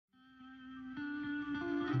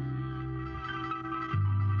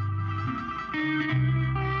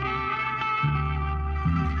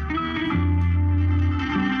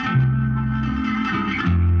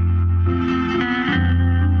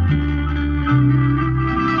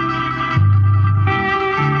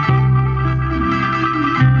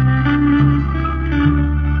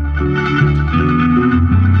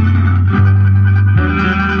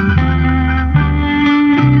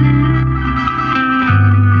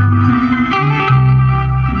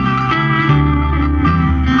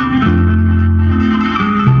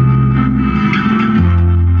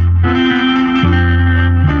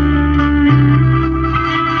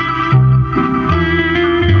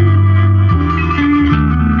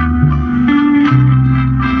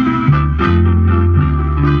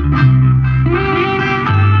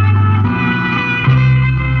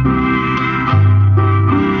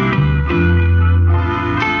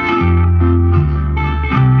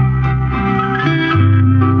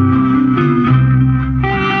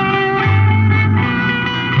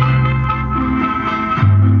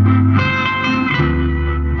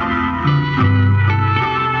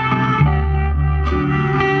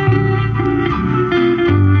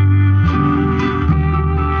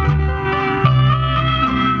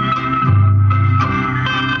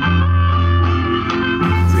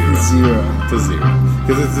to 0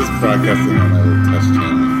 because it's just broadcasting on my little test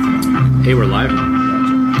channel. Hey, we're live.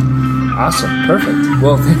 Awesome. Perfect.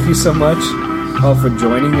 Well, thank you so much all for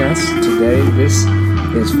joining us today. This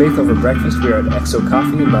is Faith Over Breakfast. We are at Exo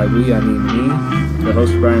Coffee, and by we, I mean me, the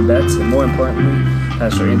host Brian Betts, and more importantly,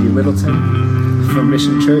 Pastor Andy Littleton from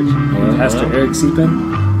Mission Church, and Pastor Eric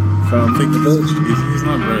Siepen from the Village. He's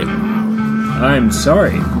not very loud. I'm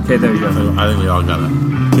sorry. Okay, there you go. I think we all gotta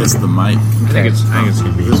kiss the mic. I think it's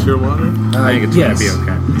gonna be. Is this your water? I think it's yes. gonna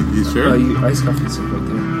be okay. You sure? Iced coffee is right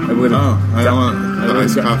there. I would have. Oh, I don't want the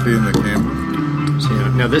iced coffee in the camera. So,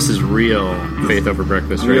 now this is real Faith Over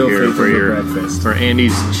Breakfast Real right here Faith Over Breakfast. for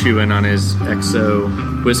Andy's chewing on his XO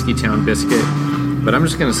Whiskey Town biscuit. But I'm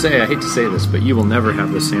just gonna say, I hate to say this, but you will never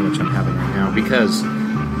have this sandwich I'm having right now because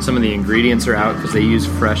some of the ingredients are out because they use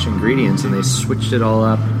fresh ingredients and they switched it all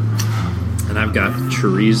up. And I've got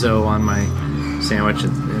chorizo on my sandwich,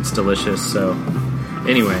 and it's delicious. So,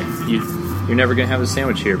 anyway, you're never going to have a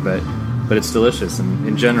sandwich here, but it's delicious. And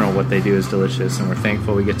in general, what they do is delicious, and we're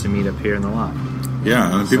thankful we get to meet up here in the lot.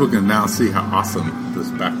 Yeah, and people can now see how awesome this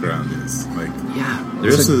background is. Like,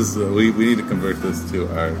 this is we need to convert this to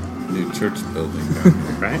our new church building down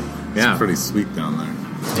here. Right? It's pretty sweet down there.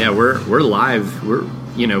 Yeah, we're live.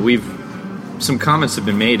 Some comments have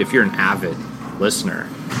been made. If you're an avid listener,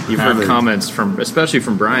 you've heard comments especially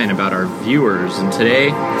from Brian about our viewers, and today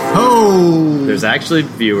there's actually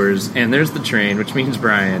viewers, and there's the train, which means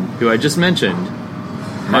Brian, who I just mentioned,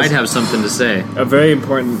 might have something to say. A very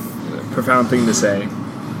important, profound thing to say.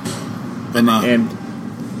 But not. And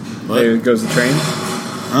there goes the train.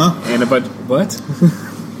 Huh? And a bunch. What?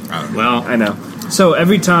 Well, I know. So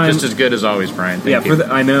every time, just as good as always, Brian. Thank you.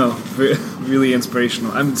 I know. Really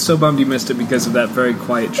inspirational. I'm so bummed you missed it because of that very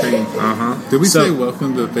quiet train. Did we say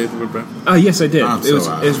welcome to Faith Over Breakfast? Yes, I did. It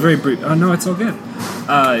was very brief. Oh no, it's all good.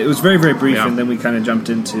 It was very, very brief, and then we kind of jumped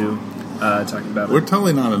into talking about it. We're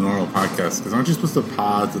totally not a normal podcast because aren't you supposed to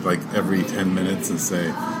pause at like every 10 minutes and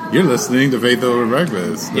say you're listening to Faith Over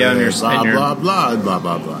Breakfast? Yeah, and you're blah blah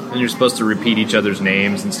blah. And you're supposed to repeat each other's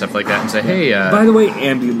names and stuff like that, and say, "Hey, by the way,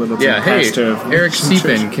 Andy Littleton, pastor of Eric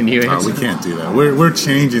Siepen, can you answer?" We can't do that. We're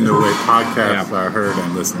changing the way podcasts are heard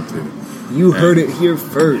and listened to. You heard it here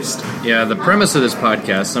first. Yeah, the premise of this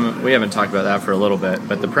podcast, we haven't talked about that for a little bit,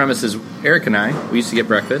 but the premise is Eric and I, we used to get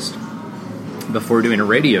breakfast before doing a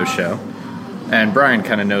radio show, and Brian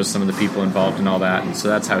kind of knows some of the people involved in all that, and so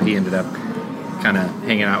that's how he ended up kind of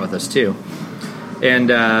hanging out with us too. And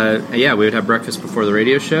we would have breakfast before the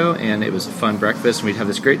radio show, and it was a fun breakfast, and we'd have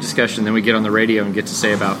this great discussion, then we'd get on the radio and get to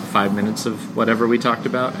say about 5 minutes of whatever we talked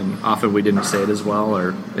about, and often we didn't say it as well,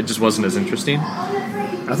 or it just wasn't as interesting.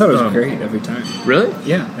 I thought it was great every time. Really?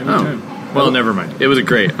 Yeah, every time. Well, never mind. It was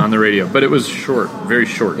great on the radio, but it was short, very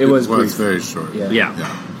short. It was very short. Yeah.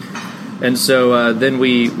 And so then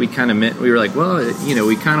we kind of we were like, well,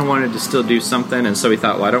 we kind of wanted to still do something, and so we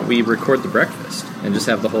thought, why don't we record the breakfast and just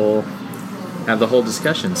have the whole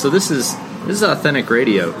discussion? So this is authentic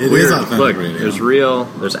radio. It is authentic radio. There's real,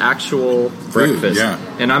 there's actual breakfast,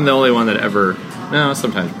 and I'm the only one that ever. No,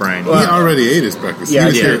 sometimes Brian. Well, he already ate his breakfast. Yeah, he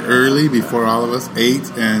was here early before all of us.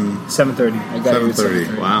 8 and 7:30. I got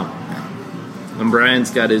 7:30. Wow. Yeah. And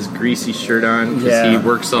Brian's got his greasy shirt on because he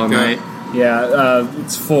works all night. Yeah,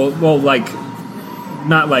 it's full. Well,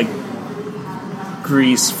 not like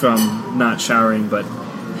grease from not showering, but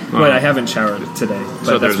I haven't showered today. But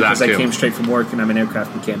so that's because that I came straight from work, and I'm an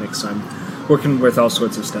aircraft mechanic, so I'm working with all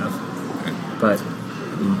sorts of stuff. But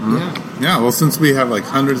yeah. Well, since we have like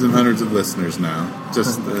hundreds and hundreds of listeners now,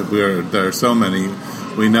 there are so many.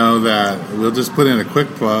 We know that we'll just put in a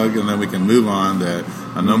quick plug, and then we can move on to.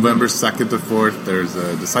 On November 2nd to 4th, there's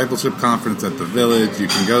a discipleship conference at the Village. You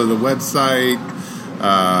can go to the website,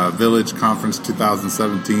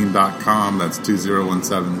 villageconference2017.com. That's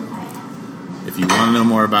 2017. If you want to know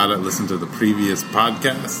more about it, listen to the previous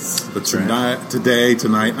podcasts. But tonight,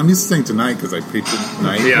 I'm used to saying tonight because I preach at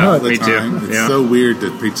night all the time. Too. It's so weird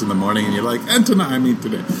to preach in the morning, and you're like, and tonight, I mean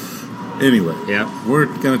today. Anyway, we're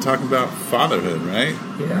going to talk about fatherhood, right?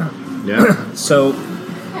 Yeah. So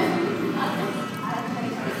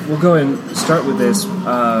we'll go and start with this.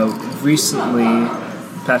 Recently,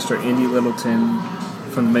 Pastor Andy Littleton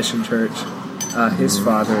from the Mission Church, his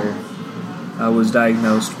father was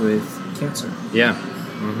diagnosed with cancer. Yeah.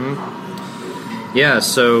 Yeah,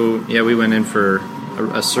 so we went in for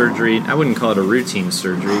a surgery. I wouldn't call it a routine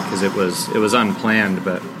surgery because it was unplanned,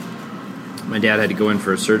 but my dad had to go in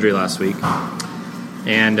for a surgery last week.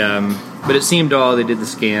 And but it seemed they did the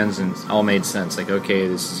scans and it all made sense. Like, okay,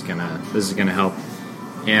 this is gonna help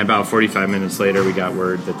And about 45 minutes later, we got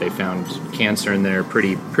word that they found cancer in there,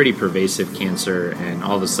 pretty pervasive cancer. And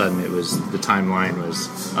all of a sudden, the timeline was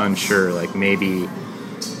unsure. Like maybe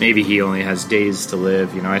he only has days to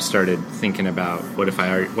live. I started thinking about what if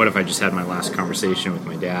I just had my last conversation with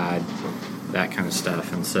my dad, that kind of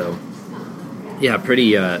stuff. And so, yeah,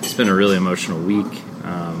 it's been a really emotional week.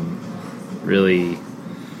 Really,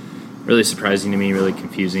 really surprising to me, really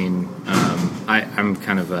confusing. I'm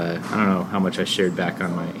kind of I don't know how much I shared back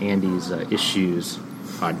on my Andy's Issues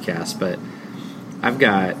podcast, but I've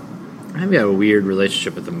got a weird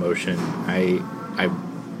relationship with emotion. I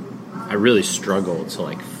really struggle to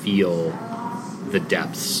like feel the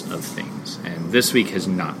depths of things, and this week has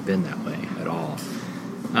not been that way at all,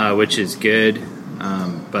 which is good,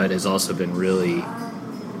 but has also been really,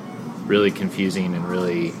 really confusing and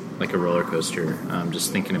really like a roller coaster.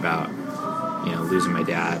 Just thinking about losing my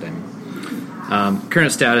dad, and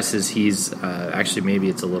current status is he's actually maybe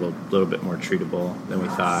it's a little bit more treatable than we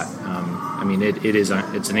thought. I mean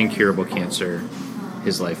it's an incurable cancer.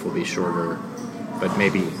 His life will be shorter, but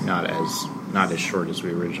maybe not as short as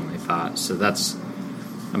we originally thought. So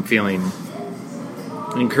I'm feeling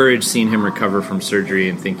encouraged seeing him recover from surgery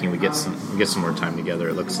and thinking we get some more time together.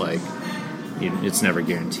 It looks like it's never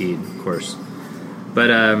guaranteed, of course, but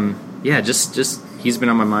just he's been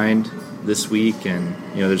on my mind this week, and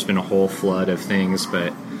there's been a whole flood of things.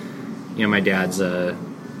 But my dad's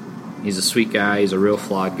he's a sweet guy. He's a real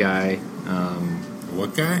flawed guy.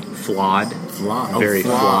 What guy? Flawed. Very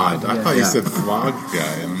flawed. I thought you said flogged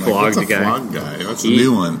guy. And I'm flogged like, what's a guy. Flogged guy? That's a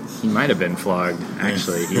new one. He might have been flogged,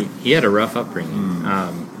 actually. He had a rough upbringing.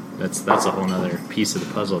 That's a whole other piece of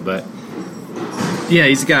the puzzle. But yeah,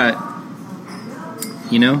 he's got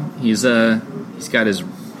he's got his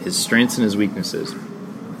strengths and his weaknesses.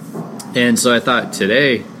 And so I thought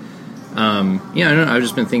today, I've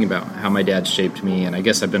just been thinking about how my dad shaped me, and I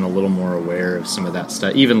guess I've been a little more aware of some of that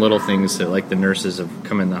stuff. Even little things that, like, the nurses have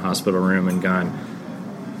come in the hospital room and gone,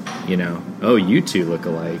 oh, you two look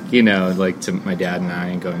alike, like to my dad and I,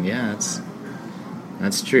 and going, yeah,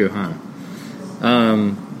 that's true, huh?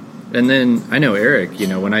 And then I know Eric,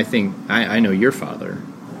 when I think, I know your father,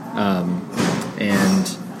 and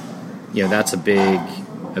that's a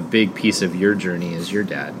big piece of your journey is your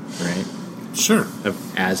dad, right? Sure.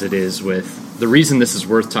 As it is with the reason this is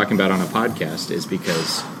worth talking about on a podcast is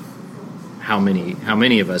because how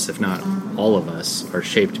many of us, if not all of us, are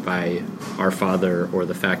shaped by our father, or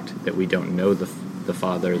the fact that we don't know the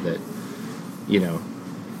father that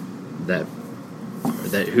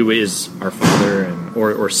that who is our father, and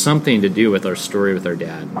or something to do with our story with our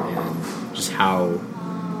dad, and just how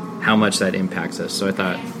much that impacts us. So I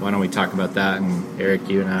thought, why don't we talk about that? And Eric,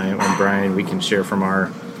 you and I, and Brian, we can share from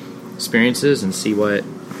our experiences and see what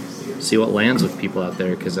lands with people out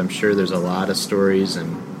there, because I'm sure there's a lot of stories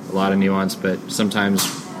and a lot of nuance, but sometimes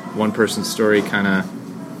one person's story kind of,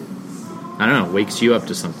 I don't know, wakes you up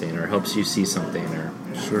to something or helps you see something or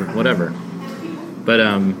sure, whatever. But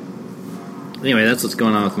anyway, that's what's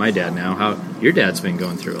going on with my dad now. How your dad's been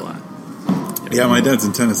going through a lot. Yeah, my dad's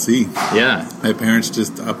in Tennessee. Yeah. My parents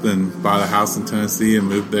just up and bought a house in Tennessee and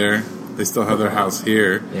moved there. They still have their house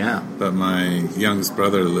here. Yeah. But my youngest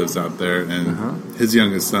brother lives out there, and his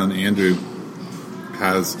youngest son, Andrew,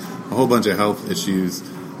 has a whole bunch of health issues.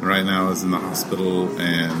 Right now is in the hospital,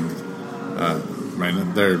 and right now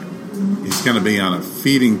he's going to be on a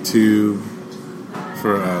feeding tube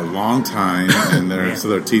for a long time, and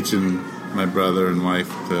they're teaching my brother and wife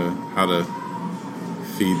how to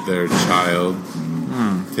feed their child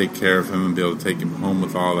and take care of him and be able to take him home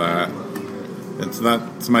with all that. And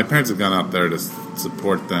so my parents have gone out there to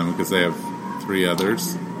support them because they have 3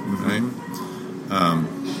 others, right?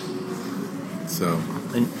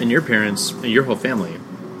 And your parents, your whole family,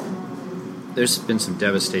 there's been some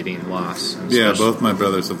devastating loss. Yeah, both my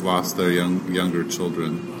brothers have lost their younger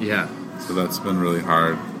children. Yeah. So that's been really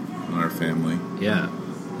hard on our family. Yeah.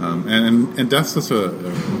 And death's such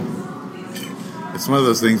it's one of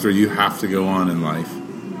those things where you have to go on in life,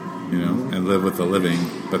 and live with the living,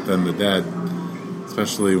 but then the dead,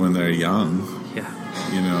 especially when they're young,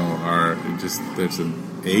 are just, there's an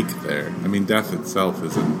ache there. I mean, death itself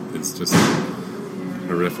it's just a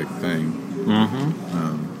horrific thing.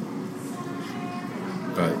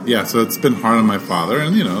 But yeah, so it's been hard on my father,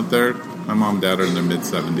 and my mom and dad are in their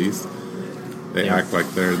mid-70s. They act like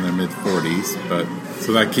they're in their mid-40s, but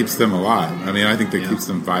so that keeps them alive. I mean, I think that keeps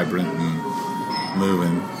them vibrant and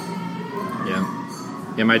moving.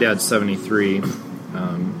 Yeah, my dad's 73.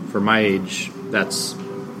 For my age,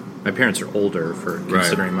 my parents are older for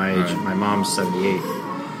considering my age. Right. My mom's 78.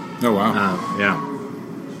 Oh, wow. Yeah.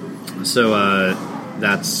 So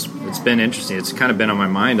it's been interesting. It's kind of been on my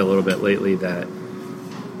mind a little bit lately that,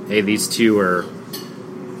 hey, these two are,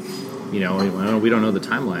 we don't know the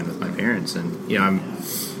timeline with my parents, and I'm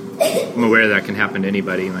aware that can happen to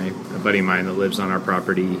anybody. A buddy of mine that lives on our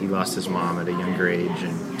property, he lost his mom at a younger age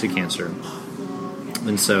and to cancer,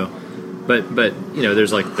 and so, but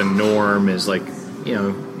there's like the norm is like,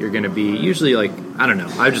 you're going to be usually like, I don't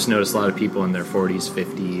know. I've just noticed a lot of people in their 40s,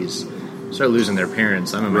 50s start losing their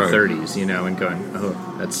parents. I'm in my 30s, and going, oh,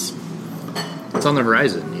 it's on the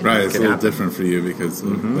horizon. Right, it's a little different for you because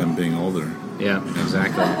of them being older. Yeah,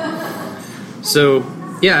 exactly. So,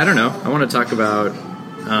 I don't know. I want to talk about,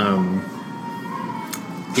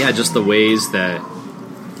 just the ways that,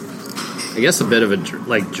 I guess a bit of a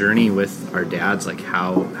journey with our dads. Like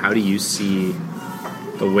how do you see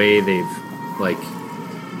the way they've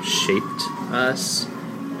shaped us,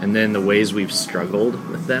 and then the ways we've struggled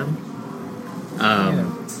with them,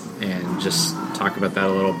 and just talk about that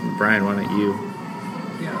a little. Brian, why don't you?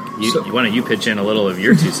 Why don't you pitch in a little of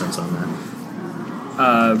your 2 cents on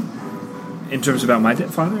that? In terms about my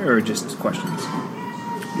father, or just questions?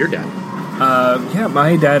 Your dad.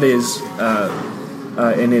 My dad is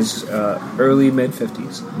in his early mid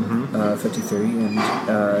 50s, 53, and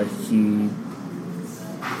he.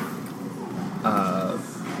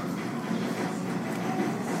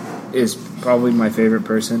 Is probably my favorite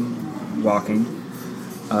person walking.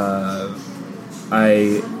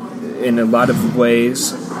 In a lot of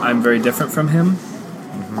ways, I'm very different from him,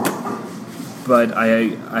 but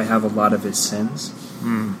I have a lot of his sins.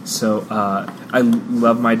 So I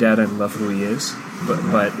love my dad and love who he is, but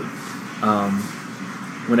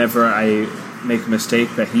whenever I make a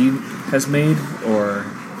mistake that he has made or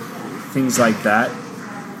things like that,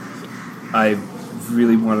 I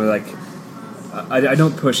really want to I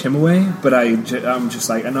don't push him away, but I'm just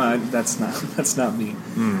like, no, that's not me.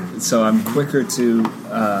 So I'm quicker to.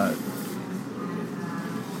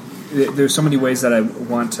 There's so many ways that I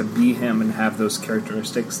want to be him and have those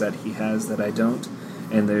characteristics that he has that I don't,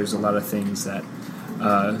 and there's a lot of things that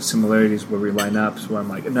similarities where we line up. So I'm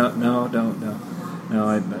like, no, don't, no.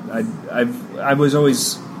 I was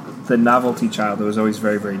always the novelty child. I was always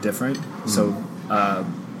very, very different. So.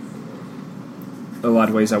 A lot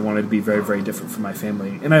of ways I wanted to be very, very different from my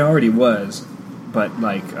family. And I already was, but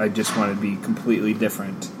I just wanted to be completely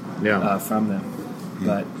different from them.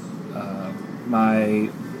 But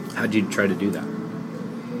how'd you try to do that?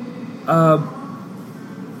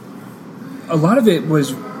 A lot of it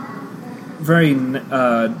was very,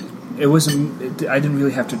 it wasn't, I didn't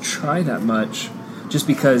really have to try that much just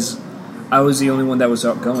because I was the only one that was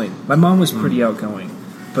outgoing. My mom was pretty outgoing,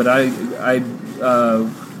 but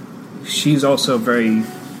she's also very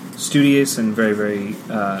studious and very, very.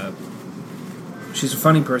 She's a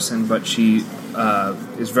funny person, but she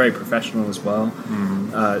is very professional as well.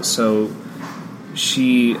 So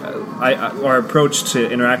our approach to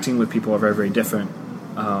interacting with people are very, very different.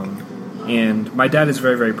 And my dad is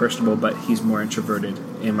very, very personable, but he's more introverted.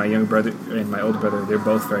 And my younger brother and my older brother, they're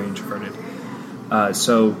both very introverted.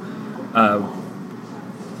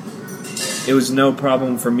 It was no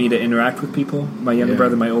problem for me to interact with people. My younger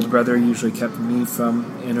brother, my older brother usually kept me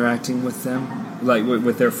from interacting with them,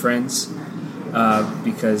 with their friends,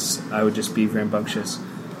 because I would just be rambunctious.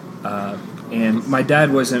 And my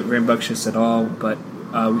dad wasn't rambunctious at all, but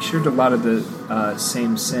we shared a lot of the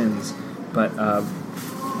same sins. But I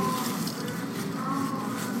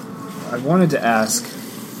wanted to ask...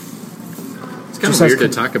 It's kind of weird to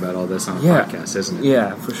talk about all this on a podcast, isn't it?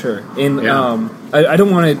 Yeah, for sure. And I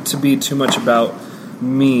don't want it to be too much about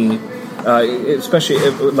me, especially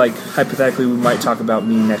if, hypothetically, we might talk about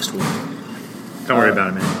me next week. Don't worry about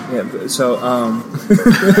it, man. Yeah. So, I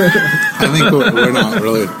think we're not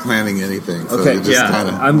really planning anything. So okay.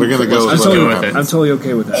 We're going to go with it. I'm totally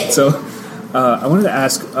okay with that. So, I wanted to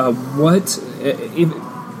ask, what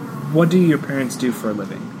do your parents do for a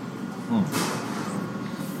living?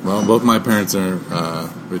 Well, both my parents are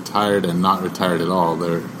retired and not retired at all.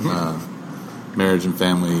 They're marriage and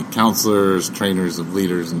family counselors, trainers of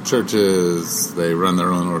leaders in churches. They run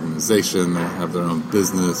their own organization. They have their own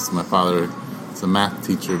business. My father was a math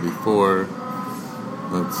teacher before.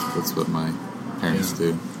 That's what my parents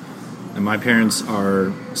do. And my parents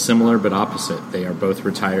are similar but opposite. They are both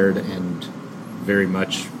retired and very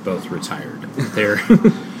much both retired. They're...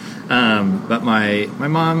 but my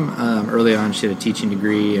mom, early on, she had a teaching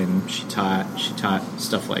degree, and she taught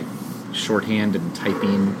stuff like shorthand and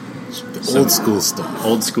typing. Old school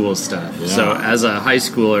stuff. Yeah. So as a high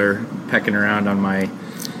schooler, pecking around on my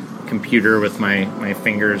computer with my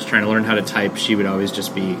fingers, trying to learn how to type, she would always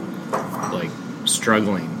just be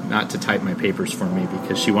struggling not to type my papers for me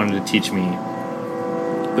because she wanted to teach me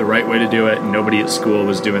the right way to do it, and nobody at school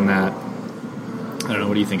was doing that. I don't know.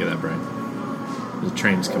 What do you think of that, Brian? The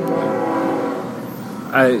train's coming by.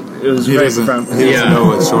 It was He right doesn't, from. he doesn't know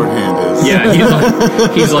what shorthand is. Yeah,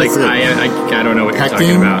 he's like I don't know what you're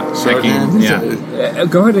talking about. Shorthand? Yeah.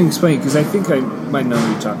 Go ahead and explain, because I think I might know what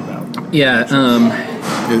you're talking about. Yeah,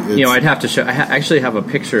 I'd have to show. I actually have a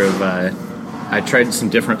picture of. I tried some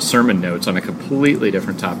different sermon notes on a completely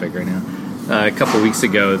different topic right now. A couple weeks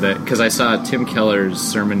ago, because I saw Tim Keller's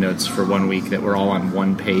sermon notes for 1 week that were all on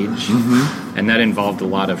one page, and that involved a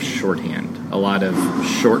lot of shorthand, a lot of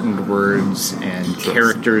shortened words and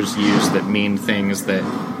characters used that mean things that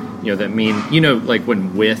like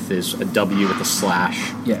when with is a W with a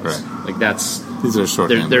slash. Yes. Right. Like that's. These are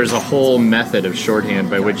shorthand. There's a whole method of shorthand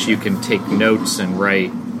by which you can take notes and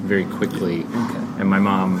write very quickly. Okay. And my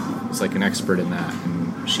mom is like an expert in that,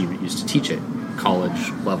 and she used to teach it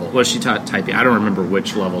college level. Well, she taught typing. I don't remember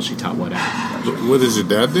which level she taught what at. What does your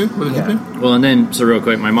dad do? What did he do? Well, and then so real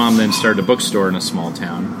quick, my mom then started a bookstore in a small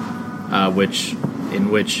town, in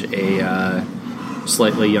which a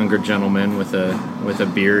slightly younger gentleman with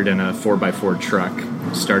a beard and a 4x4 truck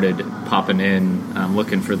started popping in,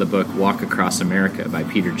 looking for the book "Walk Across America" by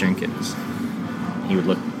Peter Jenkins. He would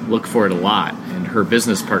look for it a lot, and her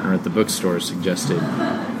business partner at the bookstore suggested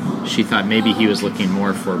she thought maybe he was looking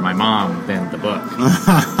more for my mom than the book.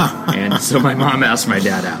 And so my mom asked my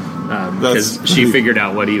dad out because she figured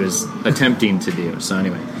out what he was attempting to do. So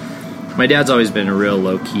anyway, my dad's always been a real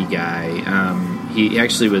low-key guy. He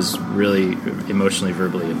actually was really emotionally,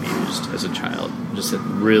 verbally abused as a child. Just a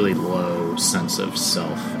really low sense of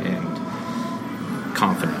self, and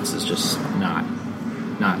confidence is just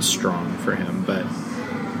not strong for him. But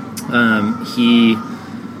he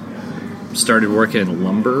started working in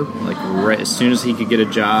lumber like right as soon as he could get a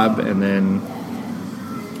job, and then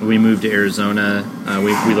we moved to Arizona.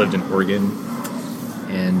 We lived in Oregon,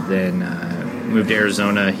 and then moved to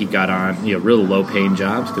Arizona. He got on real low paying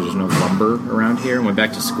jobs because there's no lumber around here, and went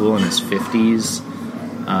back to school in his 50s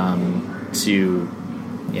to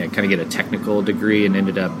kind of get a technical degree, and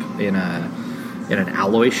ended up in an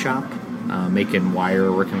alloy shop making wire,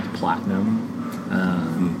 working with platinum,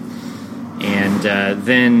 and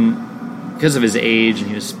then because of his age and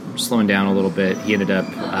he was slowing down a little bit, he ended up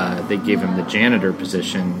they gave him the janitor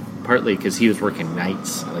position, partly because he was working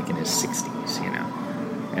nights like in his 60s,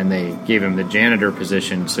 and they gave him the janitor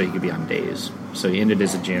position so he could be on days. So he ended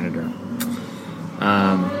as a janitor.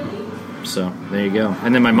 So there you go.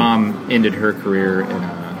 And then my mom ended her career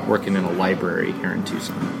in working in a library here in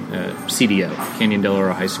Tucson, CDO, Canyon Del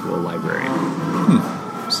Oro High School Library.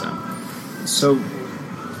 So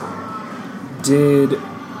did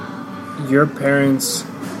your parents'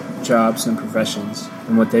 jobs and professions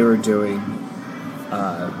and what they were doing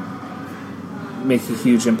make a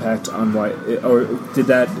huge impact on why, or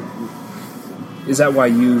is that why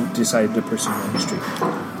you decided to pursue ministry?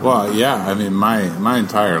 Well, yeah. I mean, my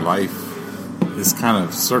entire life is kind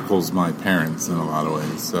of circles my parents in a lot of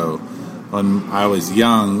ways. So when I was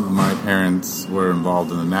young, my parents were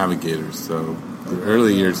involved in the Navigators. So the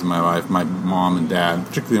early years of my life, my mom and dad,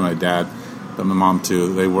 particularly my dad, but my mom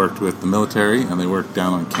too, they worked with the military and they worked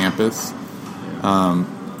down on campus.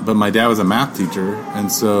 But my dad was a math teacher,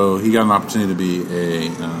 and so he got an opportunity to be a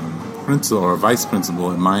principal or a vice principal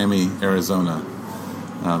in Miami, Arizona.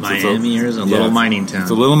 Arizona, little mining town. It's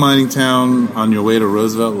a little mining town on your way to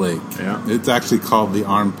Roosevelt Lake. Yeah. It's actually called the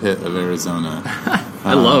armpit of Arizona.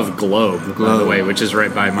 I love Globe, by the way, which is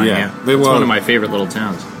right by Miami. Yeah, it's one of my favorite little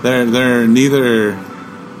towns. They're neither.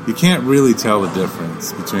 You can't really tell the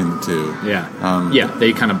difference between the two. Yeah.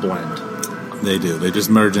 They kind of blend. They do. They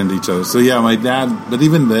just merge into each other. So yeah, my dad. But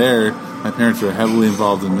even there, my parents were heavily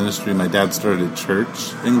involved in ministry. My dad started a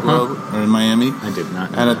church in Globe or in Miami. I did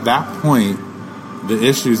not know And that. at that point, the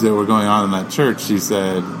issues that were going on in that church, he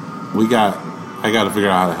said, I got to figure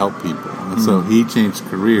out how to help people. And so he changed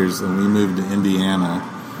careers, and we moved to Indiana,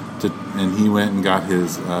 and he went and got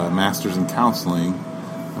his master's in counseling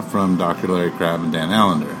from Dr. Larry Crabb and Dan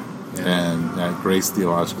Allender, and at Grace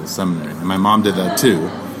Theological Seminary. And my mom did that too.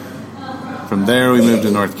 From there, we moved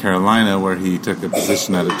to North Carolina, where he took a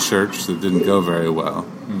position at a church that didn't go very well.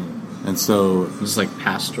 And so it was like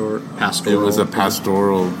pastoral. It was a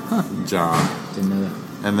pastoral job. Didn't know that.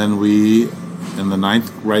 And then we,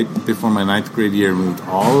 right before my 9th grade year, moved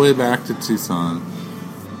all the way back to Tucson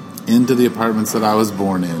into the apartments that I was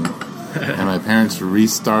born in. And my parents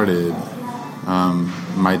restarted.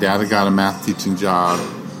 My dad had got a math teaching job.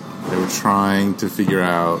 They were trying to figure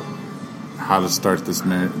out how to start this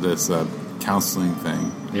counseling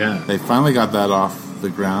thing. Yeah. They finally got that off the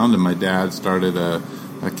ground, and my dad started a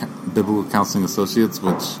Biblical Counseling Associates,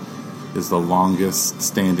 which is the longest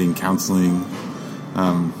standing counseling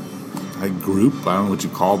group, I don't know what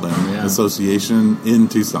you call them, association in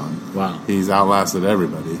Tucson. Wow. He's outlasted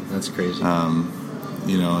everybody. That's crazy.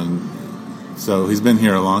 And so he's been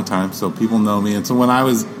here a long time, so people know me. And so when I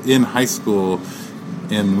was in high school,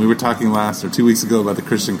 and we were talking 2 weeks ago about the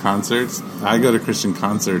Christian concerts, I go to Christian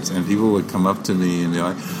concerts, and people would come up to me and be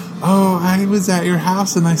like, "Oh, I was at your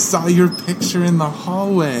house and I saw your picture in the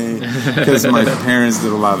hallway." Because my parents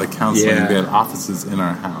did a lot of the counseling. Yeah. They had offices in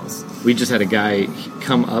our house. We just had a guy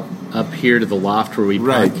come up here to the loft where we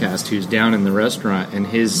podcast who's down in the restaurant, and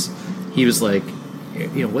he was like,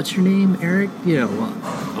 "What's your name, Eric?"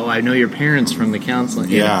 I know your parents from the counseling.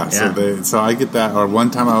 Yeah. So I get that. Or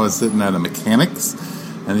one time I was sitting at a mechanic's,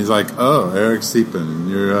 and he's like, "Oh, Eric Siepen,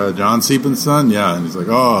 you're John Siepen's son?" Yeah. And he's like,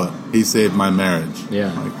 "Oh, he saved my marriage." Yeah.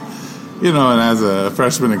 Like, and as a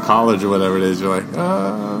freshman in college or whatever it is, you're like,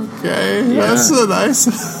 "Oh, okay, that's so nice."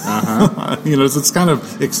 Uh-huh. So it's kind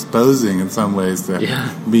of exposing in some ways to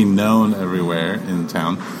be known everywhere in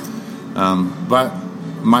town. But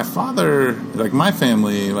my father, like my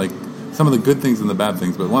family, like some of the good things and the bad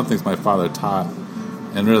things, but one of the things my father taught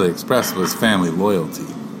and really expressed was family loyalty.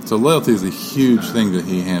 So loyalty is a huge thing that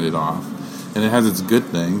he handed off. And it has its good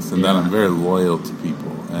things, and that I'm very loyal to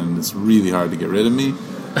people. And it's really hard to get rid of me.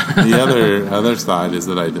 The other side is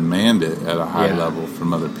that I demand it at a high level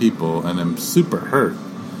from other people, and I'm super hurt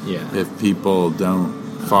if people don't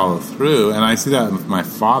follow through. And I see that with my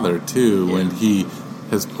father, too, when he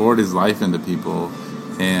has poured his life into people,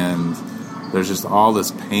 and there's just all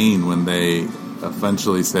this pain when they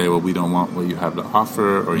eventually say, "Well, we don't want what you have to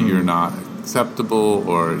offer," or "You're not acceptable,"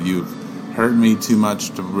 or "You've hurt me too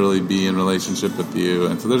much to really be in relationship with you."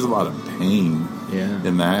 And so there's a lot of pain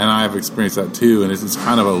in that, and I've experienced that too, and it's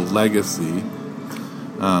kind of a legacy.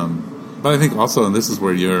 But I think also, and this is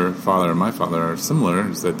where your father and my father are similar,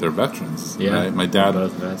 is that they're veterans. Right? My dad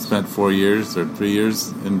spent 4 years or 3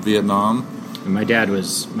 years in Vietnam. And my dad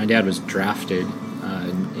was drafted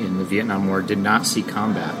in the Vietnam War. Did not see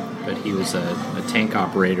combat, but he was a tank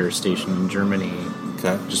operator stationed in Germany,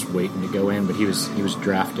 just waiting to go in. But he was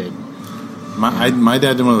drafted. My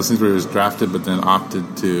dad did one of those things where he was drafted, but then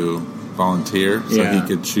opted to volunteer, so he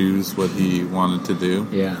could choose what he wanted to do.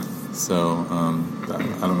 Yeah. So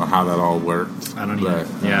I don't know how that all worked. I don't either.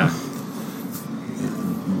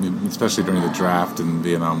 Especially during the draft and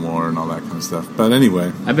Vietnam War and all that kind of stuff. But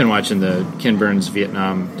anyway, I've been watching the Ken Burns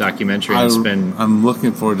Vietnam documentary. I'm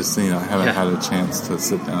looking forward to seeing it. I haven't had a chance to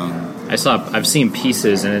sit down. I've seen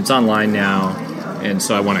pieces, and it's online now, and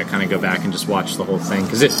so I want to kind of go back and just watch the whole thing,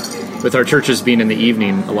 because with our churches being in the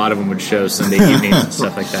evening, a lot of them would show Sunday evenings and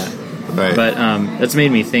stuff like that. Right. But that's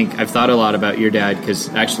made me think. I've thought a lot about your dad, because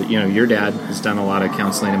actually, your dad has done a lot of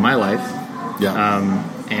counseling in my life. Yeah.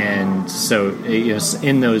 And so,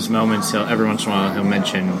 in those moments, every once in a while he'll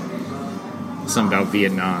mention something about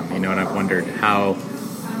Vietnam. And I've wondered how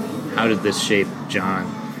did this shape John?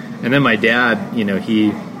 And then my dad,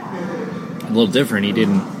 he a little different.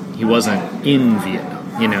 He wasn't in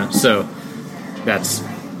Vietnam. So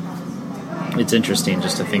it's interesting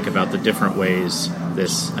just to think about the different ways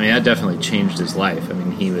that definitely changed his life.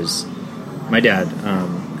 My dad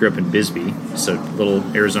grew up in Bisbee, so little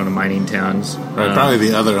Arizona mining towns. Right, probably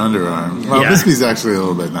the other underarm. Well, Bisbee's actually a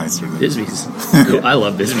little bit nicer than Bisbee's. Cool. I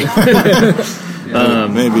love Bisbee.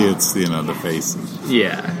 Maybe it's the face.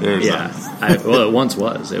 Arizona. It once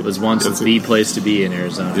was. It was once the place to be in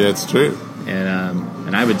Arizona. Yeah, it's true.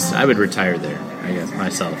 And I would retire there. I guess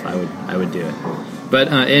myself, I would do it. But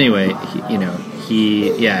anyway,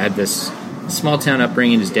 he had this small town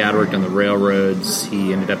upbringing. His dad worked on the railroads.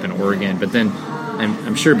 He ended up in Oregon, but then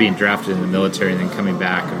I'm sure being drafted in the military and then coming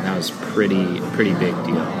back, that was pretty big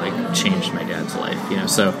deal. Like, changed my dad's life,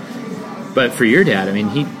 So, but for your dad,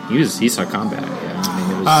 he saw combat.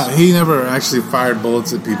 He never actually fired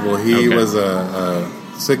bullets at people. He was a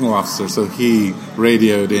signal officer, so he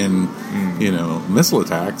radioed in, missile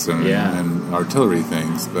attacks and artillery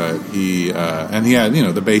things. But he had,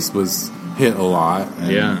 the base was hit a lot.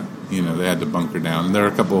 And, they had to bunker down. And there were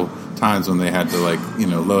a couple times when they had to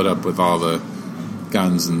load up with all the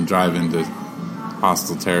guns and drive into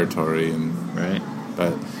hostile territory.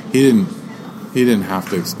 But he didn't have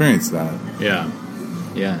to experience that. Yeah.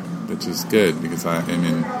 Which is good, because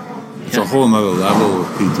it's a whole nother level of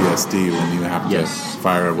PTSD when you have to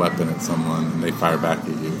fire a weapon at someone and they fire back at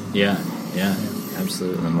you. Yeah,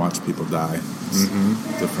 absolutely. And watch people die. It's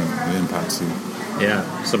different. It impacts you.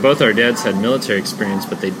 Yeah. So both our dads had military experience,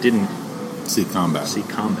 but they didn't see combat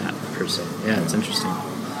per se. Yeah, it's interesting.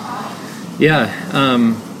 Yeah.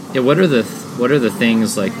 What are the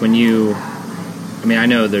things, like, when you I mean, I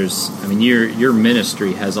know your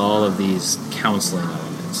ministry has all of these counseling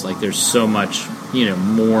elements. Like, there's so much,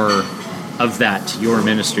 more of that to your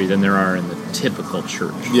ministry than there are in the typical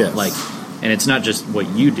church. Yes. Like, and it's not just what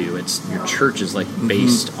you do; it's your church is like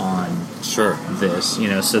based on this.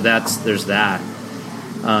 So there's that.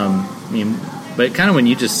 But kind of when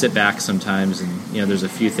you just sit back sometimes, and there's a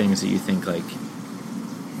few things that you think like,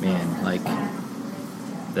 man, like,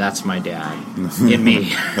 that's my dad in me.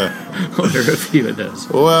 What are a few of those?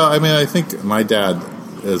 Well, I mean, I think my dad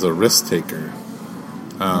is a risk taker.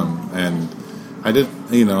 And I did,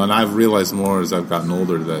 and I've realized more as I've gotten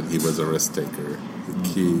older that he was a risk taker.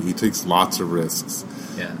 He takes lots of risks.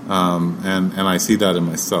 Yeah. And I see that in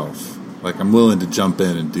myself. Like, I'm willing to jump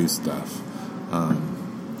in and do stuff.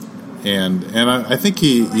 And I think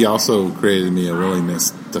he also created in me a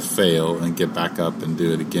willingness to fail and get back up and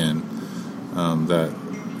do it again. But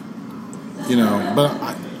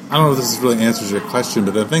I don't know if this really answers your question,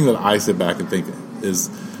 but the thing that I sit back and think is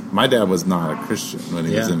my dad was not a Christian when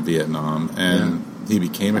he was in Vietnam, and he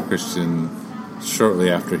became a Christian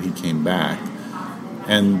shortly after he came back.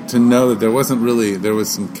 And to know that there was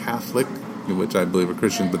some Catholic, which I believe are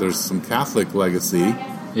Christian, but there's some Catholic legacy,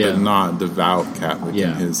 but not devout Catholic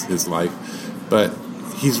in his life. But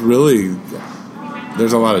he's really,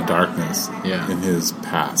 there's a lot of darkness in his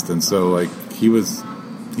past. And so, like,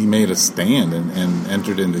 he made a stand and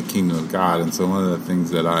entered into the kingdom of God. And so one of the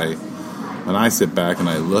things that when I sit back and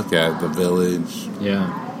I look at the village,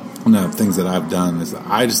 and the things that I've done, is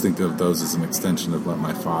I just think of those as an extension of what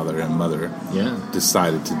my father and mother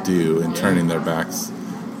decided to do in turning their backs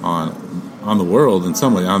on the world in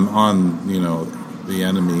some way, on the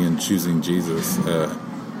enemy, and choosing Jesus.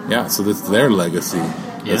 So that's their legacy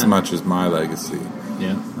as much as my legacy.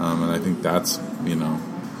 And I think that's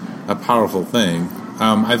a powerful thing.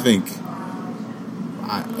 I think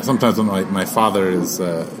sometimes when my father is,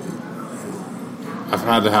 I've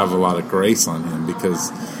had to have a lot of grace on him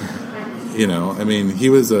because, he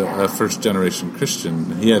was a first generation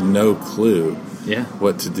Christian. He had no clue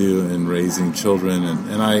what to do in raising children.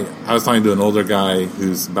 And I was talking to an older guy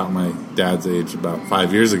who's about my dad's age about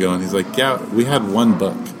 5 years ago, and he's like, we had one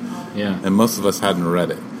book. And most of us hadn't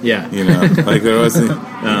read it. Like there wasn't,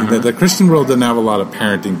 the Christian world didn't have a lot of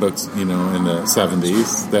parenting books, in the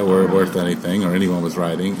 70s that were worth anything or anyone was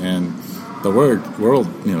writing. And the world,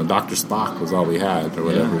 Dr. Spock was all we had, or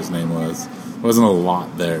whatever his name was. There wasn't a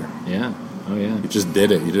lot there. You just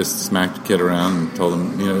did it. You just smacked a kid around and told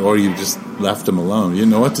him, or you just left him alone. You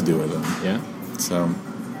didn't know what to do with him. So.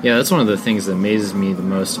 Yeah, that's one of the things that amazes me the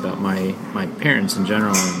most about my parents in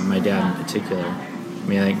general, and my dad in particular. I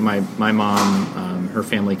mean, like my mom, her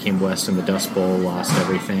family came west in the Dust Bowl, lost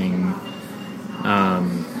everything.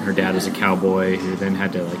 Her dad was a cowboy who then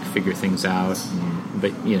had to figure things out.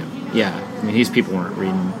 But I mean, these people weren't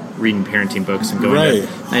reading parenting books and going to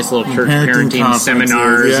nice little church parenting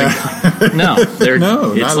seminars. They're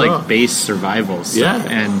it's like base survival stuff.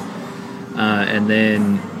 And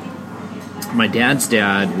then my dad's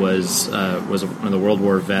dad was one of the World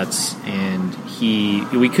War vets, and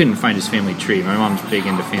we couldn't find his family tree. My mom's big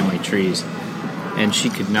into family trees, and she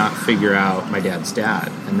could not figure out my dad's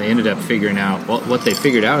dad. And they ended up figuring out, what they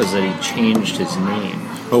figured out is that he changed his name.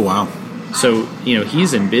 Oh, wow. So,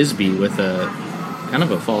 he's in Bisbee with a kind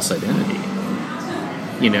of a false identity,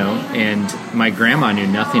 and my grandma knew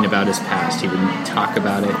nothing about his past. He wouldn't talk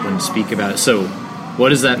about it, wouldn't speak about it. So what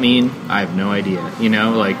does that mean? I have no idea.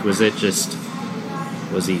 Was it just,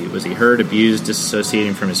 was he hurt, abused,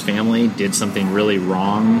 disassociating from his family? Did something really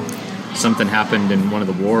wrong? Something happened in one of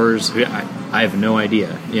the wars? I have no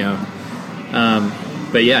idea,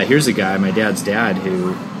 But here's a guy, my dad's dad,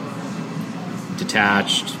 who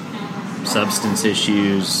detached, substance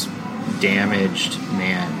issues, damaged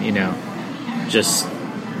man,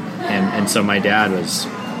 and so my dad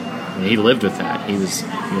he lived with that. He was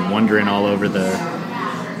wandering all over the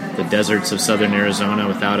deserts of southern Arizona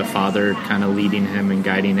without a father kind of leading him and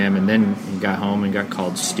guiding him, and then he got home and got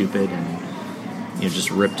called stupid and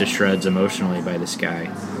just ripped to shreds emotionally by this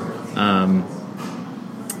guy.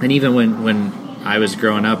 And even when I was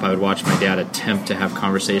growing up, I would watch my dad attempt to have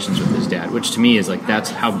conversations with his dad, which to me is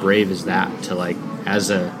that's how brave is that to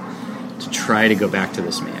try to go back to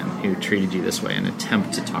this man who treated you this way and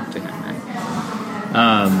attempt to talk to him.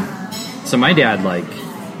 And, so my dad,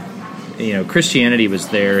 Christianity was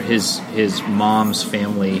there. His mom's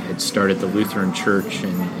family had started the Lutheran Church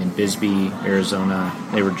in Bisbee, Arizona.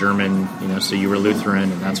 They were German, so you were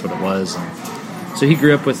Lutheran, and that's what it was. And so he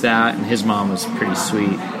grew up with that, and his mom was pretty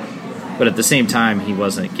sweet. But at the same time, he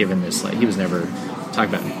wasn't given this, he was never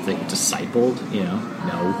talked about discipled, no,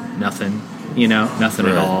 nothing, nothing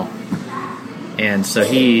at all. And so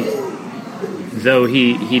though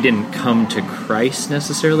he didn't come to Christ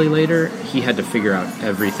necessarily later, he had to figure out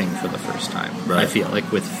everything for the first time. Right. I feel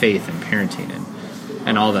like with faith and parenting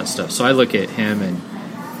and all that stuff. So I look at him and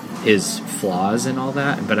his flaws and all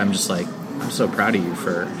that, but I'm just like, I'm so proud of you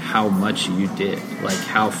for how much you did, like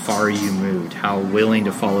how far you moved, how willing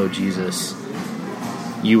to follow Jesus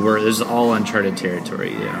you were. This is all uncharted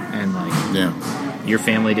territory, and like your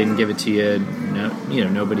family didn't give it to you. No,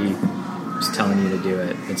 nobody was telling you to do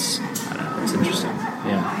it. It's interesting.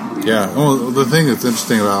 Yeah. Well, the thing that's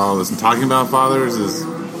interesting about all this and talking about fathers is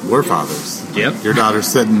we're fathers. Yep. Your daughter's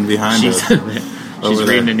sitting behind us. She's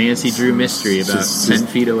reading a Nancy Drew mystery about 10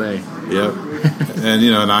 feet away. Yep. And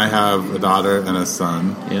and I have a daughter and a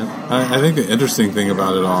son. Yeah. I think the interesting thing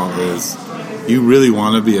about it all is you really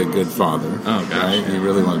want to be a good father. Oh, gosh. Right? You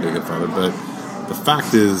really want to be a good father. But the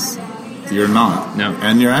fact is, you're not. No.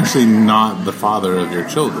 And you're actually not the father of your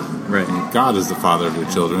children. Right. God is the father of your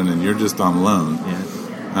children, and you're just on loan.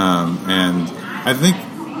 Yeah. And I think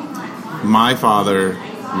my father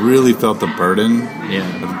really felt the burden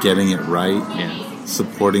of getting it right,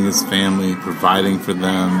 supporting his family, providing for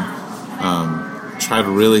them, tried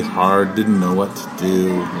really hard, didn't know what to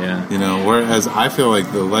do. Whereas I feel like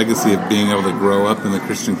the legacy of being able to grow up in the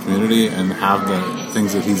Christian community and have the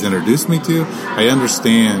things that he's introduced me to, I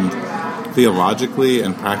understand theologically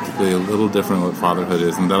and practically a little different what fatherhood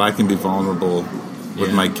is, and that I can be vulnerable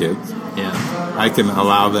with my kids. I can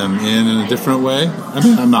allow them in a different way. I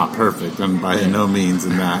mean, I'm not perfect. I'm by no means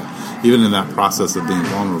in that, even in that process of being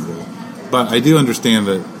vulnerable. But I do understand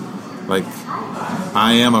that, like,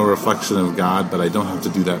 I am a reflection of God, but I don't have to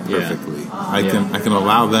do that perfectly. I can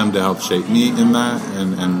allow them to help shape me in that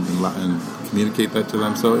and communicate that to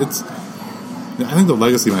them. So I think the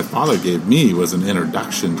legacy my father gave me was an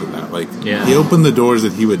introduction to that. Like, he opened the doors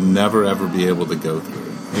that he would never ever be able to go through.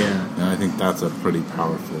 And I think that's a pretty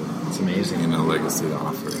powerful, it's amazing, legacy to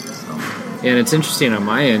offer. So. And it's interesting on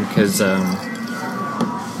my end because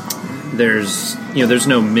there's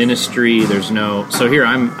no ministry. So here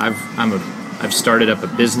I've started up a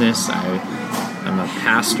business. I'm a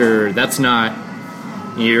pastor. That's not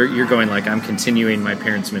you're going like I'm continuing my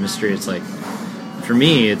parents' ministry. It's like for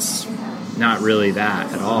me, it's not really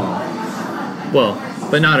that at all. Well.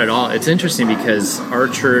 But not at all. It's interesting because our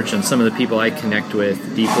church and some of the people I connect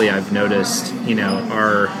with deeply, I've noticed,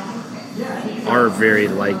 are very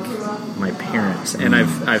like my parents. And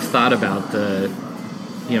I've thought about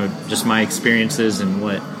just my experiences and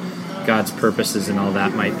what God's purposes and all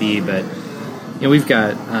that might be. But we've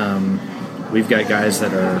got guys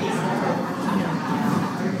that are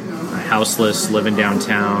houseless, living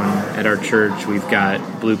downtown at our church. We've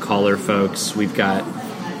got blue collar folks. We've got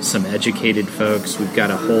some educated folks. We've got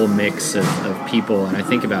a whole mix of people. And I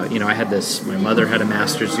think about, my mother had a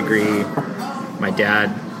master's degree. My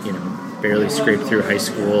dad, barely scraped through high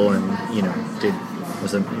school and,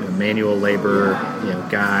 was a manual labor,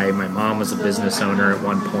 guy. My mom was a business owner at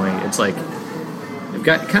one point. It's like,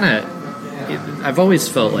 I've always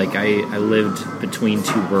felt like I lived between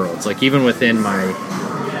two worlds. Like even within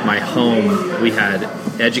my home, we had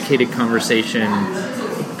educated conversation,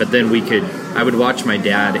 but then I would watch my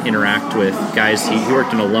dad interact with guys. He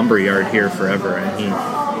worked in a lumber yard here forever, and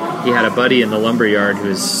he had a buddy in the lumber yard who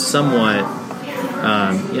was somewhat,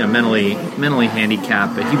 mentally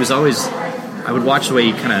handicapped. But he was always. I would watch the way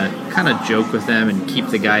he kind of joke with them and keep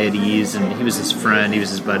the guy at ease. And he was his friend. He was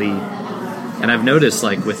his buddy. And I've noticed,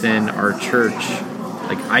 like within our church,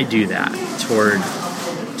 like I do that toward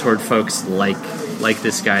folks like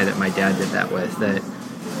this guy that my dad did that with. That.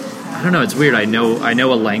 I don't know. It's weird. I know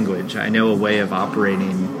a language. I know a way of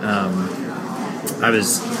operating.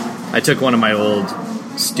 I took one of my old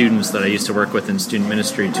students that I used to work with in student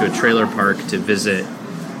ministry to a trailer park to visit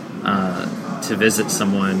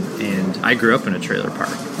someone, and I grew up in a trailer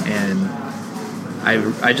park. And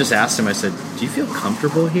I just asked him. I said, "Do you feel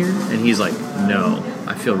comfortable here?" And he's like, "No,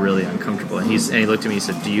 I feel really uncomfortable." And he looked at me. He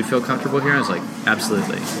said, "Do you feel comfortable here?" And I was like,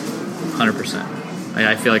 "Absolutely, 100%."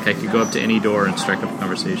 I feel like I could go up to any door and strike up a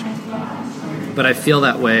conversation. But I feel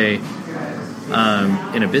that way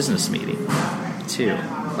in a business meeting too.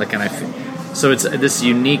 Like, so it's this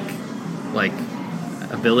unique, like,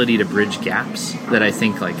 ability to bridge gaps that I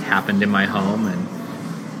think like happened in my home,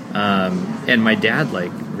 and my dad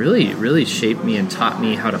like really, really shaped me and taught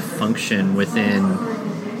me how to function within,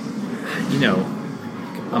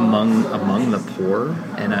 among the poor,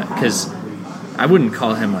 and because I wouldn't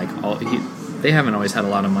call him like they haven't always had a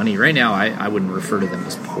lot of money. Right now, I wouldn't refer to them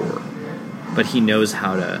as poor, but he knows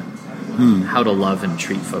how to love and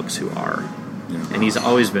treat folks who are. Yeah. And he's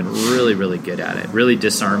always been really, really good at it, really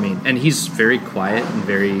disarming. And he's very quiet and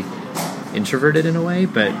very introverted in a way,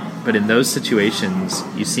 but in those situations,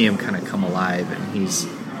 you see him kind of come alive,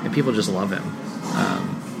 and people just love him.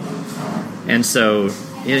 And so,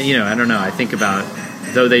 I don't know. I think about,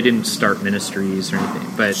 though they didn't start ministries or anything,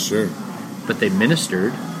 but Sure. but they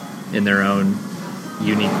ministered in their own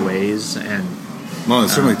unique ways, and Well, it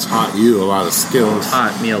certainly taught you a lot of skills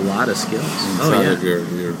taught me a lot of skills. inside of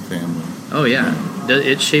your family. Oh yeah,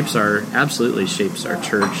 it absolutely shapes our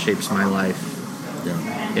church, shapes my life.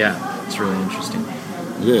 Yeah. Yeah, it's really interesting.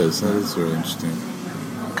 It is. That is really interesting.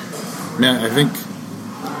 Man, I think,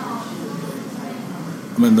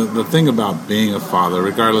 the thing about being a father,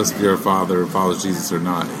 regardless if you're a father or follows Jesus or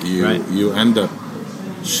not, you end up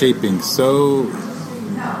shaping so...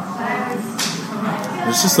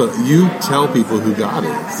 It's just you tell people who God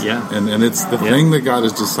is. Yeah. And it's the thing that God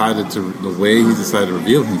has decided the way He decided to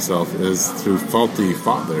reveal Himself is through faulty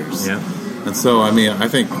fathers. Yeah. And so, I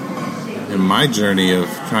think in my journey of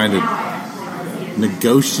trying to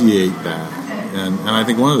negotiate that, and I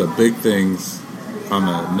think one of the big things on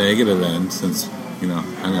the negative end, since,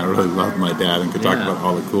 I really loved my dad and could talk about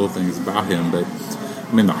all the cool things about him, but,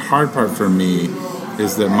 the hard part for me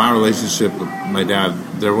is that my relationship with my dad,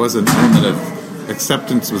 there was an element of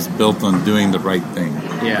acceptance was built on doing the right thing.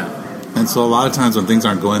 Yeah. And so a lot of times when things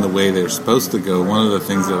aren't going the way they're supposed to go, one of the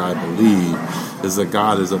things that I believe is that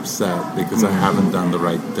God is upset because I haven't done the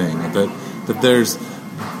right thing. That there's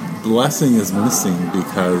blessing is missing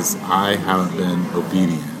because I haven't been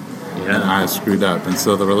obedient. Yeah. And I screwed up. And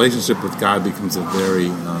so the relationship with God becomes a very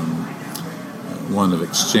one of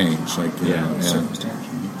exchange.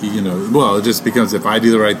 It just becomes, if I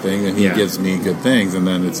do the right thing, then He gives me good things, and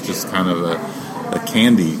then it's just kind of a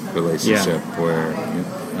candy relationship where,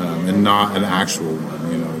 and not an actual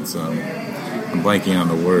one. It's I'm blanking on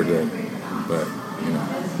the word, but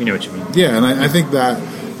You know what you mean. Yeah, and I think that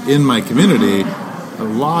in my community, a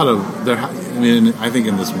lot of I think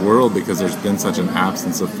in this world, because there's been such an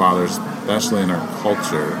absence of fathers, especially in our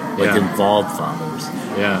culture, involved fathers.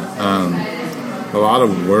 Yeah. A lot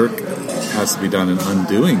of work has to be done in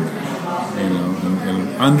undoing that, and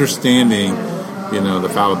understanding, the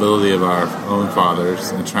fallibility of our own fathers,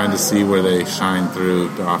 and trying to see where they shine through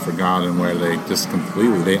to offer God, and where they just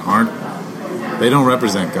completely they don't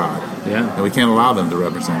represent God. Yeah. And we can't allow them to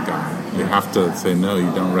represent God. We have to say, no,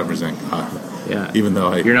 you don't represent God. Yeah. Even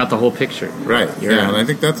though you're not the whole picture. Right. And I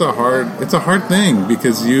think that's a hard thing,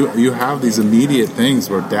 because you have these immediate things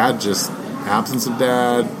where dad just absence of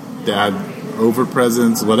dad over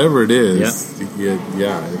presence, whatever it is,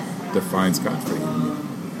 it defines God for you.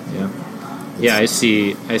 Yeah. Yeah, I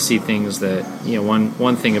see things that,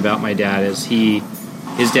 one thing about my dad is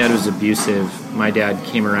his dad was abusive. My dad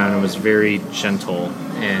came around and was very gentle,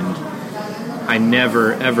 and I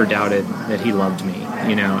never ever doubted that he loved me,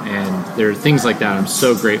 and there are things like that I'm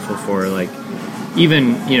so grateful for. Like,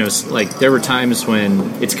 even, there were times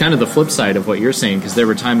when, it's kind of the flip side of what you're saying, because there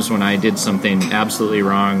were times when I did something absolutely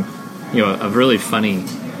wrong. A really funny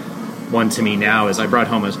one to me now is I brought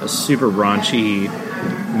home a super raunchy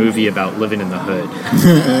movie about living in the hood.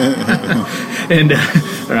 and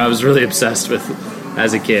I was really obsessed with,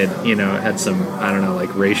 as a kid, it had some,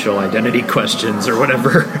 racial identity questions or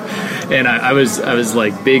whatever. And I was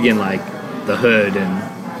like big in like the hood and,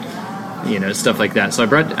 stuff like that. So I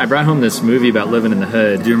brought home this movie about living in the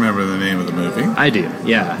hood. Do you remember the name of the movie? I do,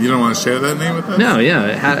 yeah. You don't want to share that name with us? No,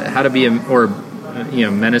 yeah. How to be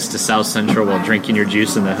menace to South Central while drinking your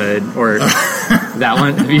juice in the hood, or that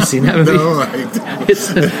one. Have you seen that movie? No,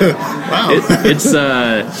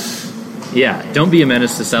 Wow. Don't be a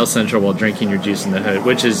menace to South Central while drinking your juice in the hood,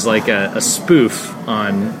 which is like a spoof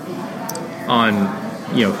on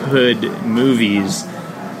hood movies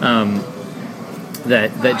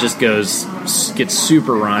that just gets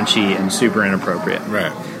super raunchy and super inappropriate.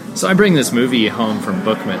 Right. So I bring this movie home from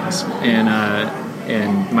Bookman's,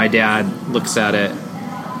 and my dad looks at it,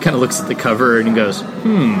 kind of looks at the cover, and he goes,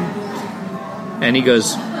 and he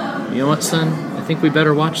goes, "You know what, son? I think we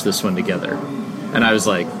better watch this one together." And I was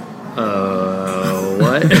like,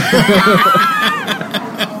 what?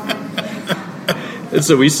 And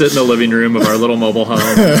so we sit in the living room of our little mobile home,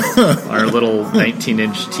 our little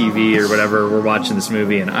 19-inch TV or whatever. We're watching this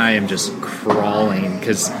movie, and I am just crawling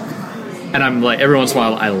and I'm like, every once in a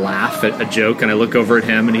while I laugh at a joke, and I look over at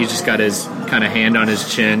him, and he's just got his kind of hand on his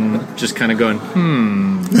chin, just kind of going,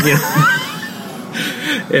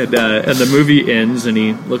 And the movie ends, and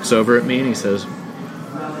he looks over at me, and he says,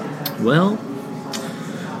 "Well,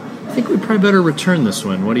 I think we probably better return this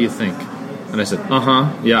one. What do you think?" And I said,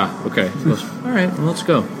 yeah, okay. He goes, "All right, well, let's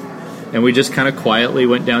go." And we just kind of quietly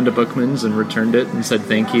went down to Bookman's and returned it and said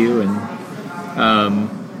thank you, and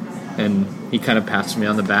He kind of pats me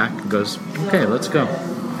on the back and goes, "Okay, let's go."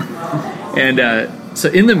 And so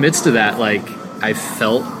in the midst of that, like, I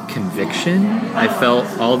felt conviction. I felt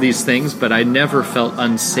all these things, but I never felt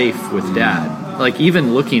unsafe with Dad. Like,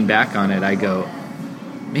 even looking back on it, I go,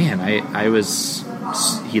 man,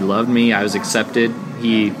 he loved me. I was accepted.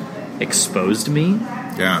 He exposed me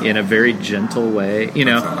in a very gentle way, you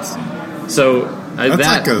know. That's awesome. So that's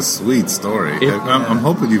like a sweet story. I'm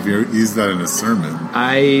hoping you've used that in a sermon.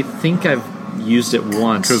 I think I've used it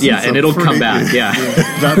once. Yeah, and it'll come back. Yeah,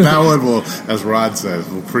 that one will, as Rod says,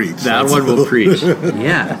 will preach. That one will preach.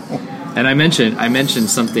 Yeah, and I mentioned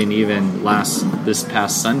something even this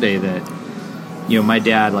past Sunday that, you know, my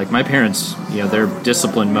dad, like my parents, you know, their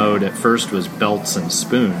discipline mode at first was belts and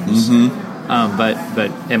spoons.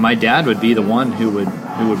 And my dad would be the one who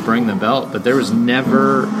would bring the belt, but there was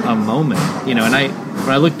never a moment, you know. And when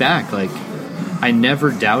I look back, like, I never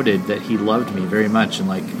doubted that he loved me very much, and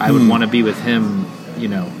like I would want to be with him, you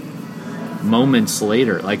know, moments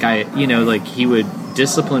later. Like like he would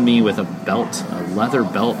discipline me with a belt, a leather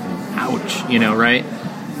belt, and ouch, you know, right?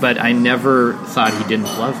 But I never thought he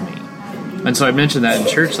didn't love me. And so I mentioned that in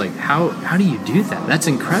church, like, how do you do that? That's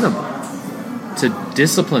incredible. To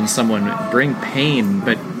discipline someone, bring pain,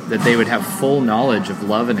 but that they would have full knowledge of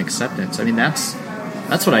love and acceptance. I mean, that's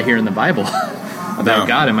what I hear in the Bible about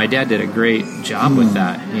God, and my dad did a great job with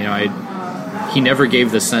that. You know, he never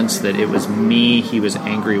gave the sense that it was me he was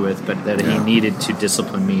angry with, but that he needed to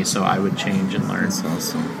discipline me so I would change and learn. That's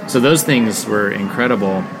awesome. So those things were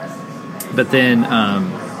incredible. But then,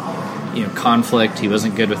 you know, conflict, he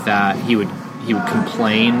wasn't good with that. He would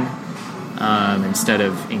complain instead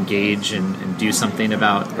of engage and do something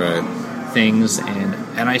about things.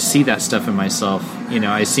 And I see that stuff in myself. You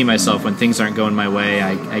know, I see myself when things aren't going my way,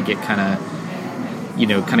 I get kind of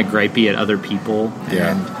gripey at other people.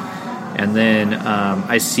 And then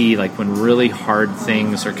I see, like, when really hard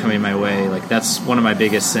things are coming my way, like, that's one of my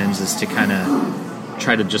biggest sins, is to kind of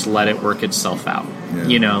try to just let it work itself out.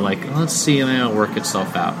 You know, like, let's see it'll work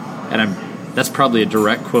itself out. And that's probably a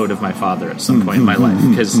direct quote of my father at some point in my life,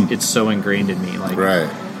 because it's so ingrained in me. Like,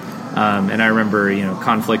 and I remember, you know,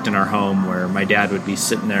 conflict in our home where my dad would be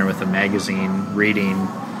sitting there with a magazine reading,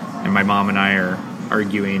 and my mom and I are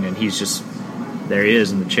arguing, and he's just, there he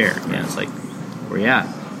is in the chair. And it's like, where you at?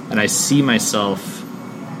 And I see myself,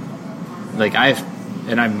 like, I'm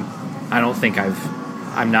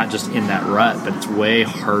not just in that rut, but it's way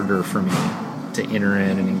harder for me to enter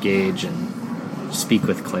in and engage and speak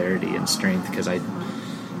with clarity and strength, because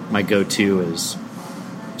my go-to is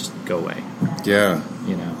just go away. Yeah.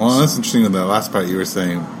 You know. Well, that's interesting with the last part you were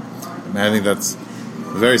saying. I think that's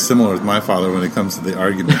very similar with my father when it comes to the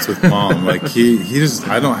arguments with Mom. Like, he just,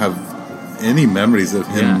 I don't have any memories of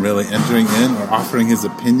him really entering in or offering his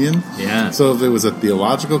opinion. So if it was a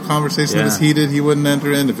theological conversation that was heated, he wouldn't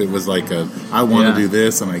enter in. If it was like I want to do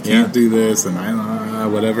this and I can't do this and I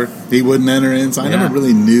whatever, he wouldn't enter in. So I never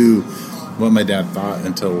really knew what my dad thought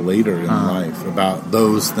until later in life about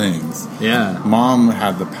those things. Mom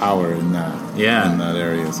had the power in that in that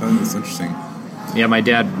area. So it's interesting. Yeah, my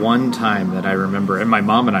dad, one time that I remember, and my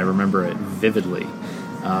mom and I remember it vividly,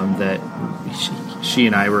 that she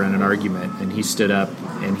and I were in an argument, and he stood up,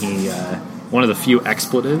 and he, one of the few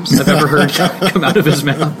expletives I've ever heard come out of his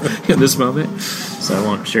mouth in this moment, so I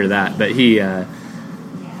won't share that, but he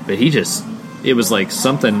just, it was like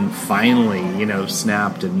something finally, you know,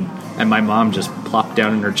 snapped, and my mom just plopped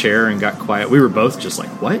down in her chair and got quiet. We were both just like,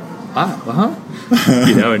 what?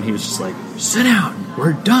 You know, and he was just like, sit down,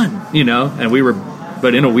 we're done, you know, and we were,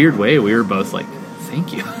 but in a weird way, we were both like,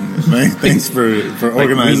 thank you. Thanks for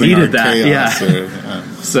organizing like, we needed our that.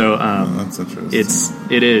 chaos. So that's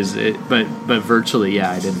interesting. but virtually,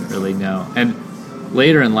 I didn't really know. And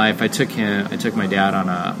later in life, I took my dad on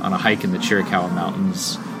a hike in the Chiricahua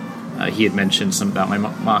Mountains. He had mentioned something about my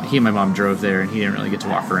mom. He and my mom drove there, and he didn't really get to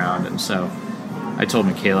walk around. And so I told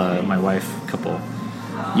Michaela, my wife, a couple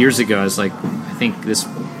years ago, I was like, I think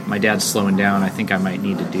my dad's slowing down. I think I might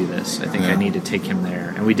need to do this. I think I need to take him there.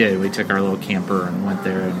 And we did. We took our little camper and went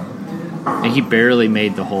there, and he barely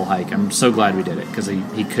made the whole hike. I'm so glad we did it, because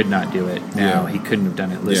he could not do it now. He couldn't have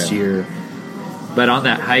done it this year. But on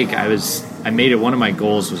that hike, I made it, one of my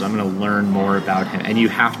goals was I'm going to learn more about him. And you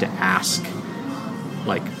have to ask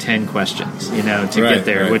like 10 questions, you know, to get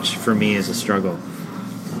there, which for me is a struggle.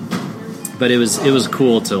 But it was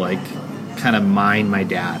cool to like kind of mine my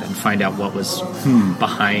dad and find out what was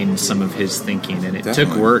behind some of his thinking. And it took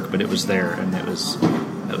work, but it was there, and that was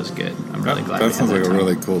good. I'm really glad. That sounds like a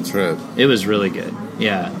really cool trip. It was really good.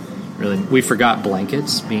 Yeah. really. We forgot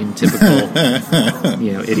blankets, being typical,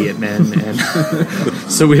 idiot men, and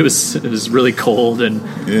so it was really cold, and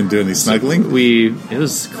you didn't do any snuggling. It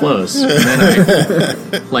was close. And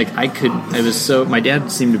then my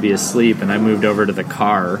dad seemed to be asleep, and I moved over to the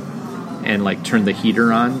car and turned the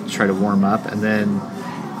heater on to try to warm up, and then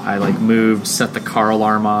I moved, set the car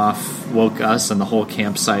alarm off, woke us and the whole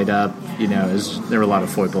campsite up. There were a lot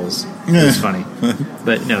of foibles. It was funny,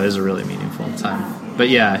 but no, it was a really meaningful time. But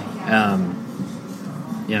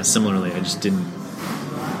similarly, I just didn't.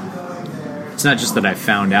 It's not just that I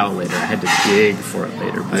found out later; I had to dig for it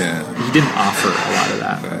later. But he didn't offer a lot of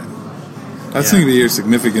that. Right. That's going to be your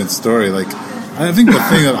significant story. I think the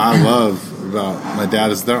thing that I love about my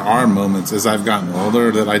dad is there are moments as I've gotten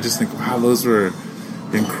older that I just think, wow, those were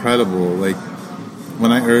incredible. We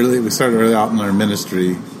started early out in our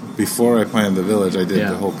ministry. Before I planted the village, I did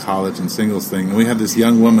the whole college and singles thing, and we had this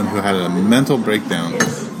young woman who had a mental breakdown,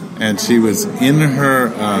 and she was in her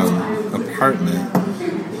apartment,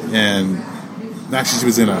 and actually she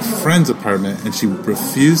was in a friend's apartment, and she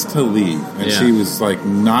refused to leave, and she was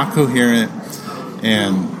not coherent.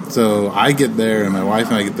 And so I get there, and my wife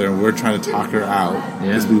and I get there, and we're trying to talk her out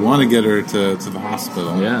because we want to get her to the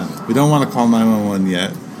hospital. We don't want to call 911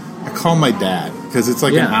 yet. I call my dad because it's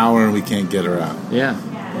an hour and we can't get her out.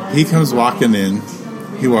 He comes walking in.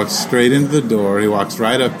 He walks straight into the door. He walks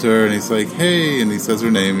right up to her, and he's like, hey, and he says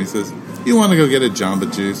her name. He says, you want to go get a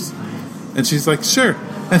Jamba Juice? And she's like, sure.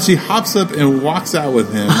 And she hops up and walks out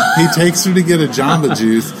with him. He takes her to get a Jamba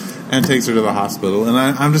Juice and takes her to the hospital. And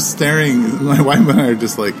I'm just staring. My wife and I are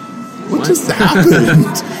just like, what just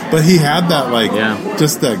happened? But he had that,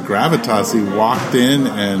 just that gravitas. He walked in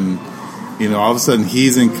and... all of a sudden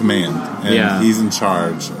he's in command and he's in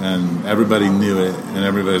charge, and everybody knew it, and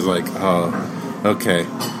everybody's like, oh, okay,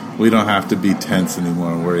 we don't have to be tense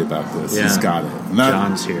anymore and worry about this. He's got it.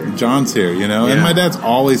 John's here, and my dad's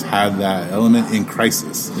always had that element in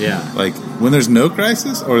crisis. When there's no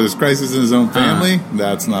crisis or there's crisis in his own family,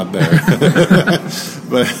 that's not there.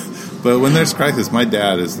 but when there's crisis, my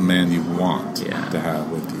dad is the man you want to have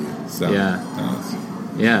with you. So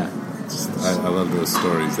I love those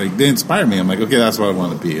stories. They inspire me. I'm like, okay, that's what I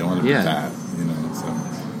want to be. I want to be that, So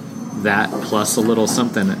that plus a little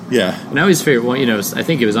something. And I always figured, I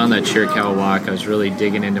think it was on that Chiricahua walk. I was really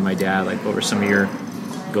digging into my dad. What were some of your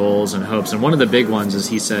goals and hopes? And one of the big ones is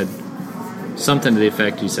he said something to the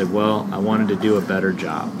effect. He said, "Well, I wanted to do a better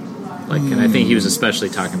job." And I think he was especially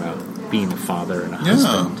talking about being a father and a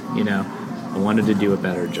husband. I wanted to do a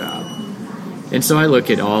better job. And so I look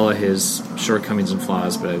at all of his shortcomings and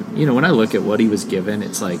flaws, but when I look at what he was given,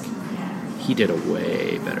 it's he did a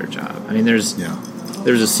way better job. I mean, there's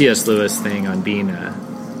a C.S. Lewis thing on being a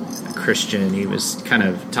Christian. He was kind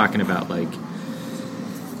of talking about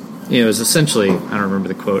it was essentially, I don't remember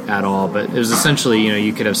the quote at all, but it was essentially,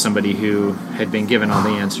 you could have somebody who had been given all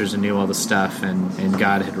the answers and knew all the stuff, and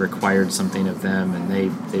God had required something of them, and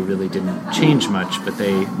they really didn't change much, but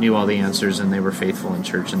they knew all the answers, and they were faithful in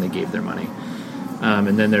church, and they gave their money.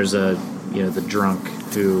 And then there's the drunk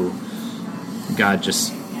who God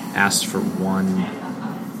just asked for one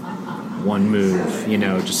move,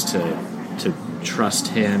 just to trust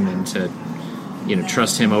Him and to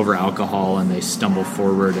trust Him over alcohol, and they stumble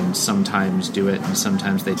forward and sometimes do it and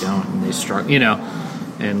sometimes they don't, and they struggle,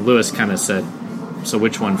 And Lewis kind of said, so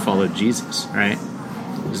which one followed Jesus, right?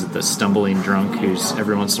 Is it the stumbling drunk who's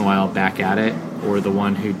every once in a while back at it, or the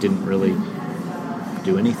one who didn't really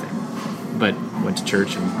do anything but went to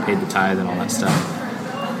church and paid the tithe and all that stuff?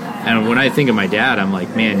 And when I think of my dad, I'm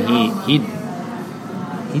like, man, he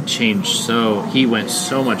changed he went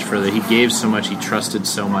so much further. He gave so much. He trusted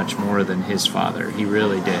so much more than his father. He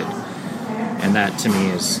really did. And that to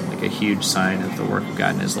me is a huge sign of the work of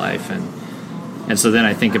God in his life. And so then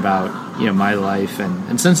I think about, my life.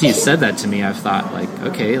 And since he said that to me, I've thought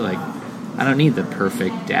okay, I don't need the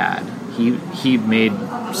perfect dad. He made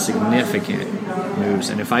significant moves.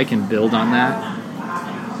 And if I can build on that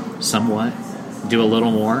somewhat, do a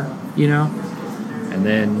little more, and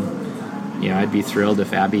then, I'd be thrilled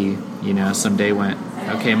if Abby, someday went,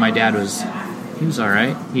 okay, my dad was all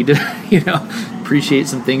right. He did, appreciate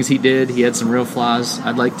some things he did. He had some real flaws.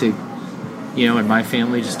 I'd like to, in my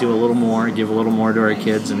family, just do a little more, give a little more to our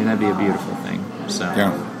kids. I mean, that'd be a beautiful thing. So,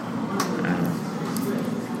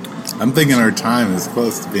 I'm thinking our time is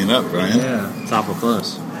close to being up, Brian. Yeah, it's awful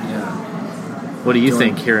close. Yeah. What do you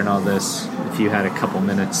think, hearing all this, if you had a couple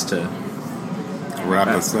minutes to wrap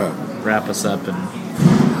us up and...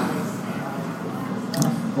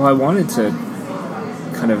 Well, I wanted to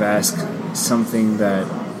kind of ask something that,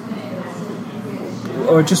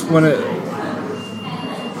 or just want to,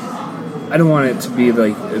 I don't want it to be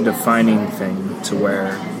like a defining thing to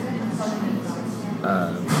where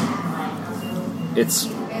it's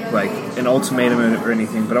like an ultimatum or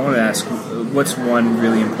anything, but I want to ask, what's one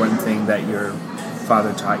really important thing that your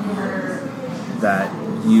father taught you that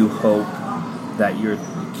you hope that your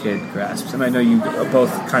kid grasps? And I know you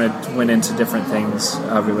both kind of went into different things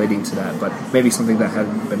relating to that, but maybe something that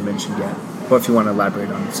hadn't been mentioned yet, or if you want to elaborate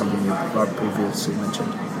on something you previously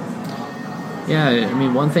mentioned. Yeah, I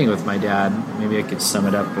mean, one thing with my dad, maybe I could sum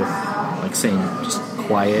it up with like saying just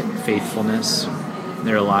quiet faithfulness.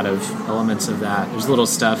 There are a lot of elements of that. There's little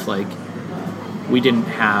stuff like we didn't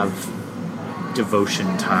have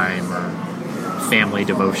devotion time or family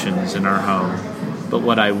devotions in our home. But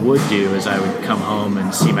what I would do is I would come home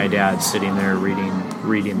and see my dad sitting there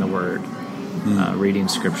reading the Word, reading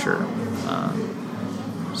Scripture.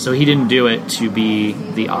 So he didn't do it to be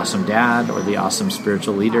the awesome dad or the awesome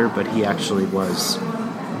spiritual leader, but he actually was.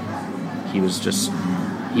 He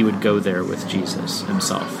would go there with Jesus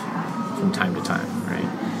himself from time to time, right?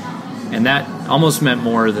 And that almost meant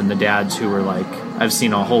more than the dads who were like, I've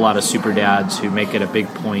seen a whole lot of super dads who make it a big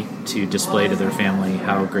point to display to their family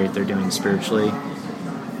how great they're doing spiritually.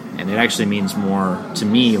 And it actually means more to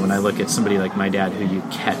me when I look at somebody like my dad who you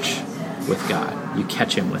catch with God. You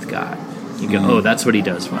catch him with God. You go, oh, that's what he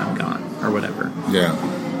does when I'm gone, or whatever. Yeah.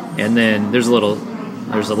 And then there's a little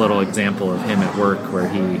example of him at work where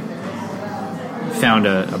he found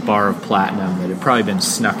a bar of platinum that had probably been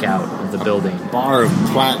snuck out of the building. Bar of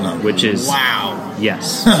platinum. Which is... Wow.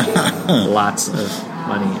 Yes. Lots of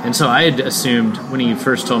money. And so I had assumed, when he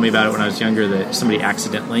first told me about it when I was younger, that somebody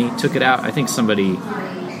accidentally took it out. I think somebody,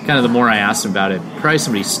 kind of the more I asked him about it, probably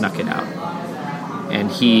somebody snuck it out. And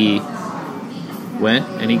he went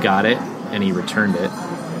and he got it and he returned it.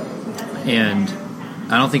 And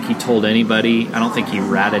I don't think he told anybody. I don't think he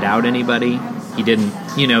ratted out anybody. He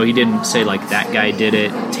didn't say like, that guy did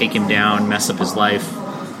it, take him down, mess up his life.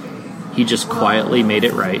 He just quietly made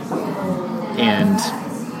it right. And,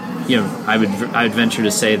 I would venture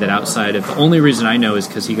to say that outside of, the only reason I know is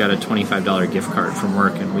because he got a $25 gift card from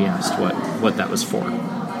work and we asked what that was for.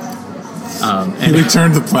 He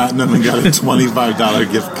returned the platinum and got a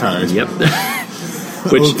 $25 gift card. Yep.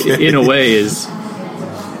 Which in a way is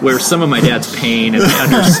where some of my dad's pain, and I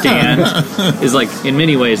understand, is like, in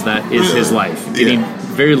many ways, that is his life. Getting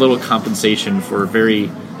very little compensation for very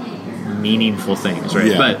meaningful things, right?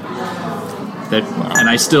 Yeah. And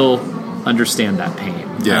I still understand that pain.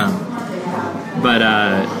 Yeah.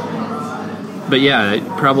 But yeah,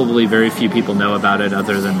 probably very few people know about it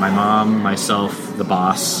other than my mom, myself, the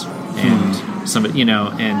boss, and somebody,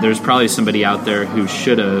 and there's probably somebody out there who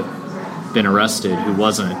should have been arrested who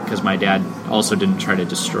wasn't, because my dad also didn't try to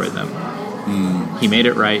destroy them. He made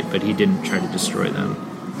it right, but he didn't try to destroy them.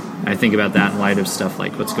 And I think about that in light of stuff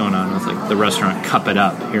like what's going on with like the restaurant Cup It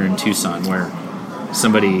Up here in Tucson, where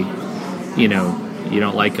somebody, you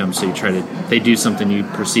don't like them, so they do something you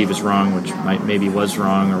perceive as wrong, which maybe was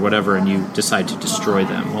wrong or whatever, and you decide to destroy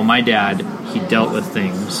them. Well, my dad, he dealt with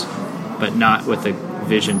things, but not with a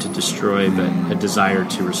vision to destroy, but a desire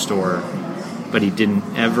to restore. But he didn't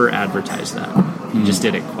ever advertise that. He just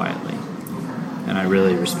did it quietly. And I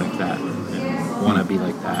really respect that. I want to be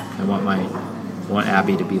like that. I want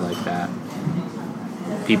Abby to be like that.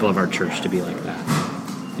 People of our church to be like that.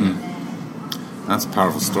 That's a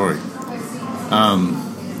powerful story.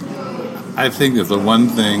 I think that the one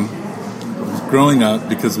thing, growing up,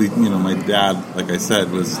 because my dad, like I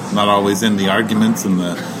said, was not always in the arguments and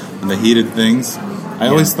the heated things. I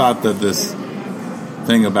always thought that this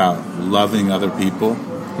thing about loving other people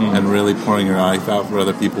and really pouring your life out for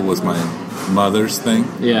other people was my mother's thing.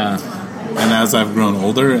 Yeah. And as I've grown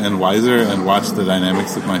older and wiser and watched the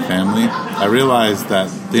dynamics of my family, I realized that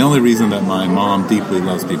the only reason that my mom deeply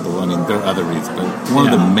loves people, there are other reasons, but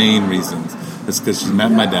one of the main reasons is because she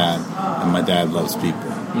met my dad, and my dad loves people.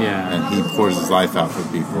 Yeah. And he pours his life out for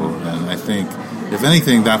people. And I think, if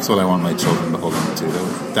anything, that's what I want my children to hold on to.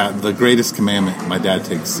 That the greatest commandment my dad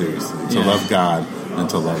takes seriously, to love God and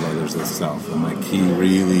to love others as self. And like he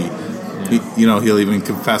really, he'll even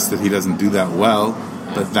confess that he doesn't do that well,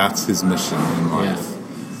 but that's his mission in life.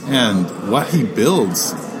 Yeah. And what he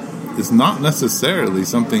builds is not necessarily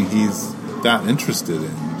something he's that interested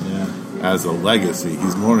in as a legacy.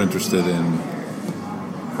 He's more interested in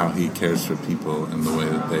how he cares for people and the way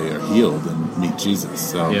that they are healed and meet Jesus.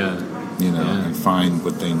 So, and find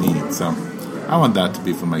what they need. So I want that to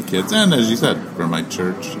be for my kids, and as you said, for my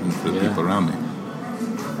church and for the people around me.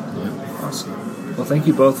 Yeah, awesome. Well, thank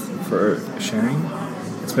you both for sharing.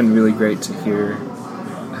 It's been really great to hear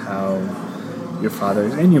how your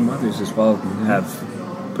fathers and your mothers as well have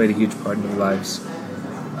played a huge part in your lives.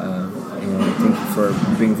 and thank you for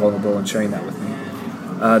being vulnerable and sharing that with me.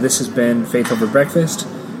 This has been Faith Over Breakfast.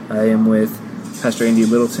 I am with Pastor Andy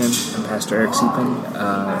Littleton and Pastor Eric Siepen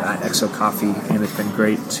at Exo Coffee, and it's been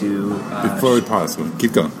great to... Before we pause,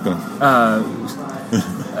 keep going. Go on.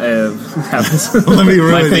 Let me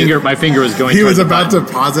my finger was going. He was about to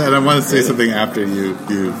pause it, and I want to say something after you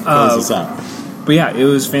close this out. But yeah, it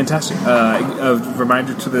was fantastic. A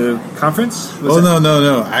reminder to the conference?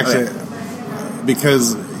 No. Actually,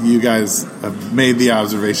 because you guys have made the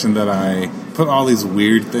observation that I put all these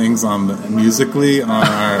weird things musically on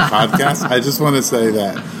our podcast, I just want to say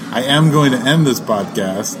that I am going to end this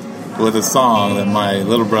podcast with a song that my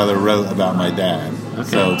little brother wrote about my dad. Okay.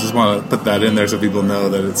 So just want to put that in there so people know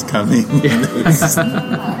that it's coming.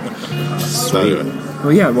 Sweet.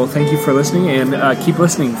 Well, yeah. Well, thank you for listening, and keep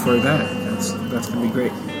listening for that. That's going to be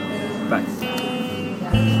great. Bye.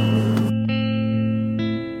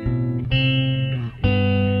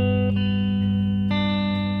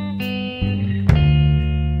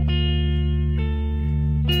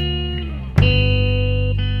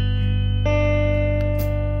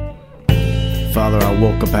 Father, I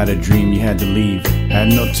woke up out of a dream, you had to leave. Had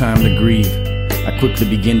no time to grieve. I quickly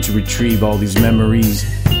began to retrieve all these memories.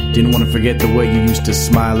 Didn't want to forget the way you used to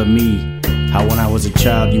smile at me. How when I was a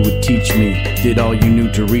child you would teach me. Did all you knew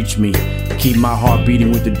to reach me. Keep my heart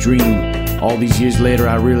beating with a dream. All these years later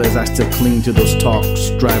I realize I still cling to those talks.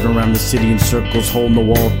 Driving around the city in circles, hole in the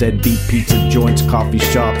wall, deadbeat pizza joints, coffee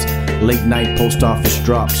shops, late night post office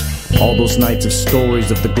drops. All those nights of stories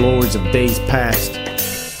of the glories of days past.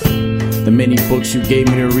 The many books you gave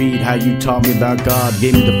me to read, how you taught me about God,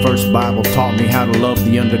 gave me the first Bible, taught me how to love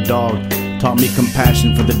the underdog, taught me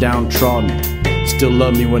compassion for the downtrodden, still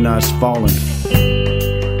loved me when I was fallen.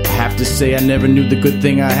 I have to say I never knew the good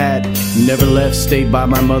thing I had. You never left, stayed by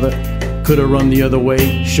my mother. Could've run the other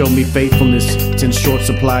way, showed me faithfulness. It's in short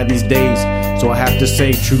supply these days, so I have to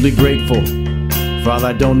say truly grateful. Father,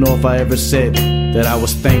 I don't know if I ever said that I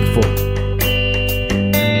was thankful.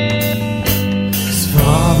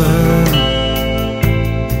 Father,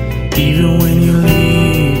 even when you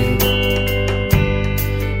leave,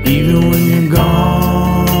 even when you're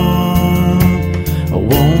gone, I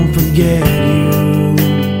won't forget you.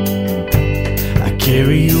 I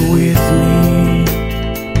carry you with me.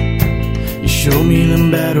 You show me the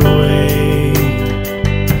better way.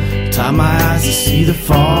 Tie my eyes to see the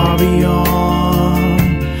far beyond.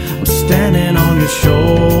 I'm standing on your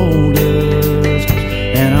shoulders,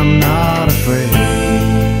 and I'm not afraid.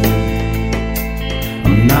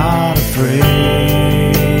 I'm not afraid.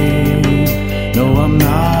 No, I'm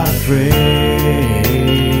not afraid.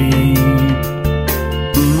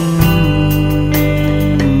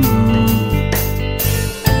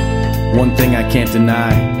 One thing I can't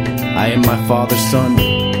deny, I am my father's son.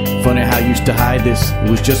 Funny how I used to hide this, it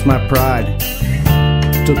was just my pride.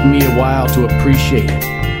 Took me a while to appreciate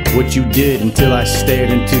what you did until I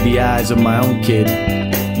stared into the eyes of my own kid.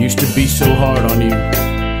 Used to be so hard on you,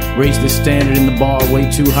 raised the standard in the bar way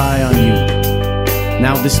too high on you.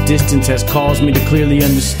 Now this distance has caused me to clearly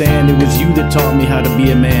understand it was you that taught me how to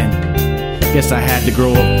be a man. Guess I had to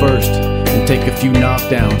grow up first and take a few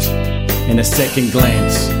knockdowns and a second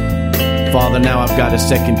glance. Father, now I've got a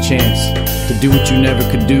second chance to do what you never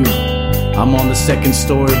could do. I'm on the second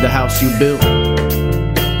story of the house you built,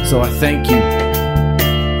 so I thank you.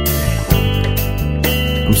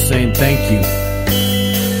 I'm saying thank you.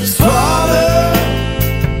 Father,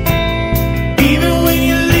 even when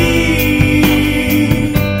you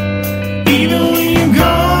leave, even when you're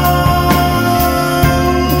gone,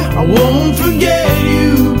 I won't forget.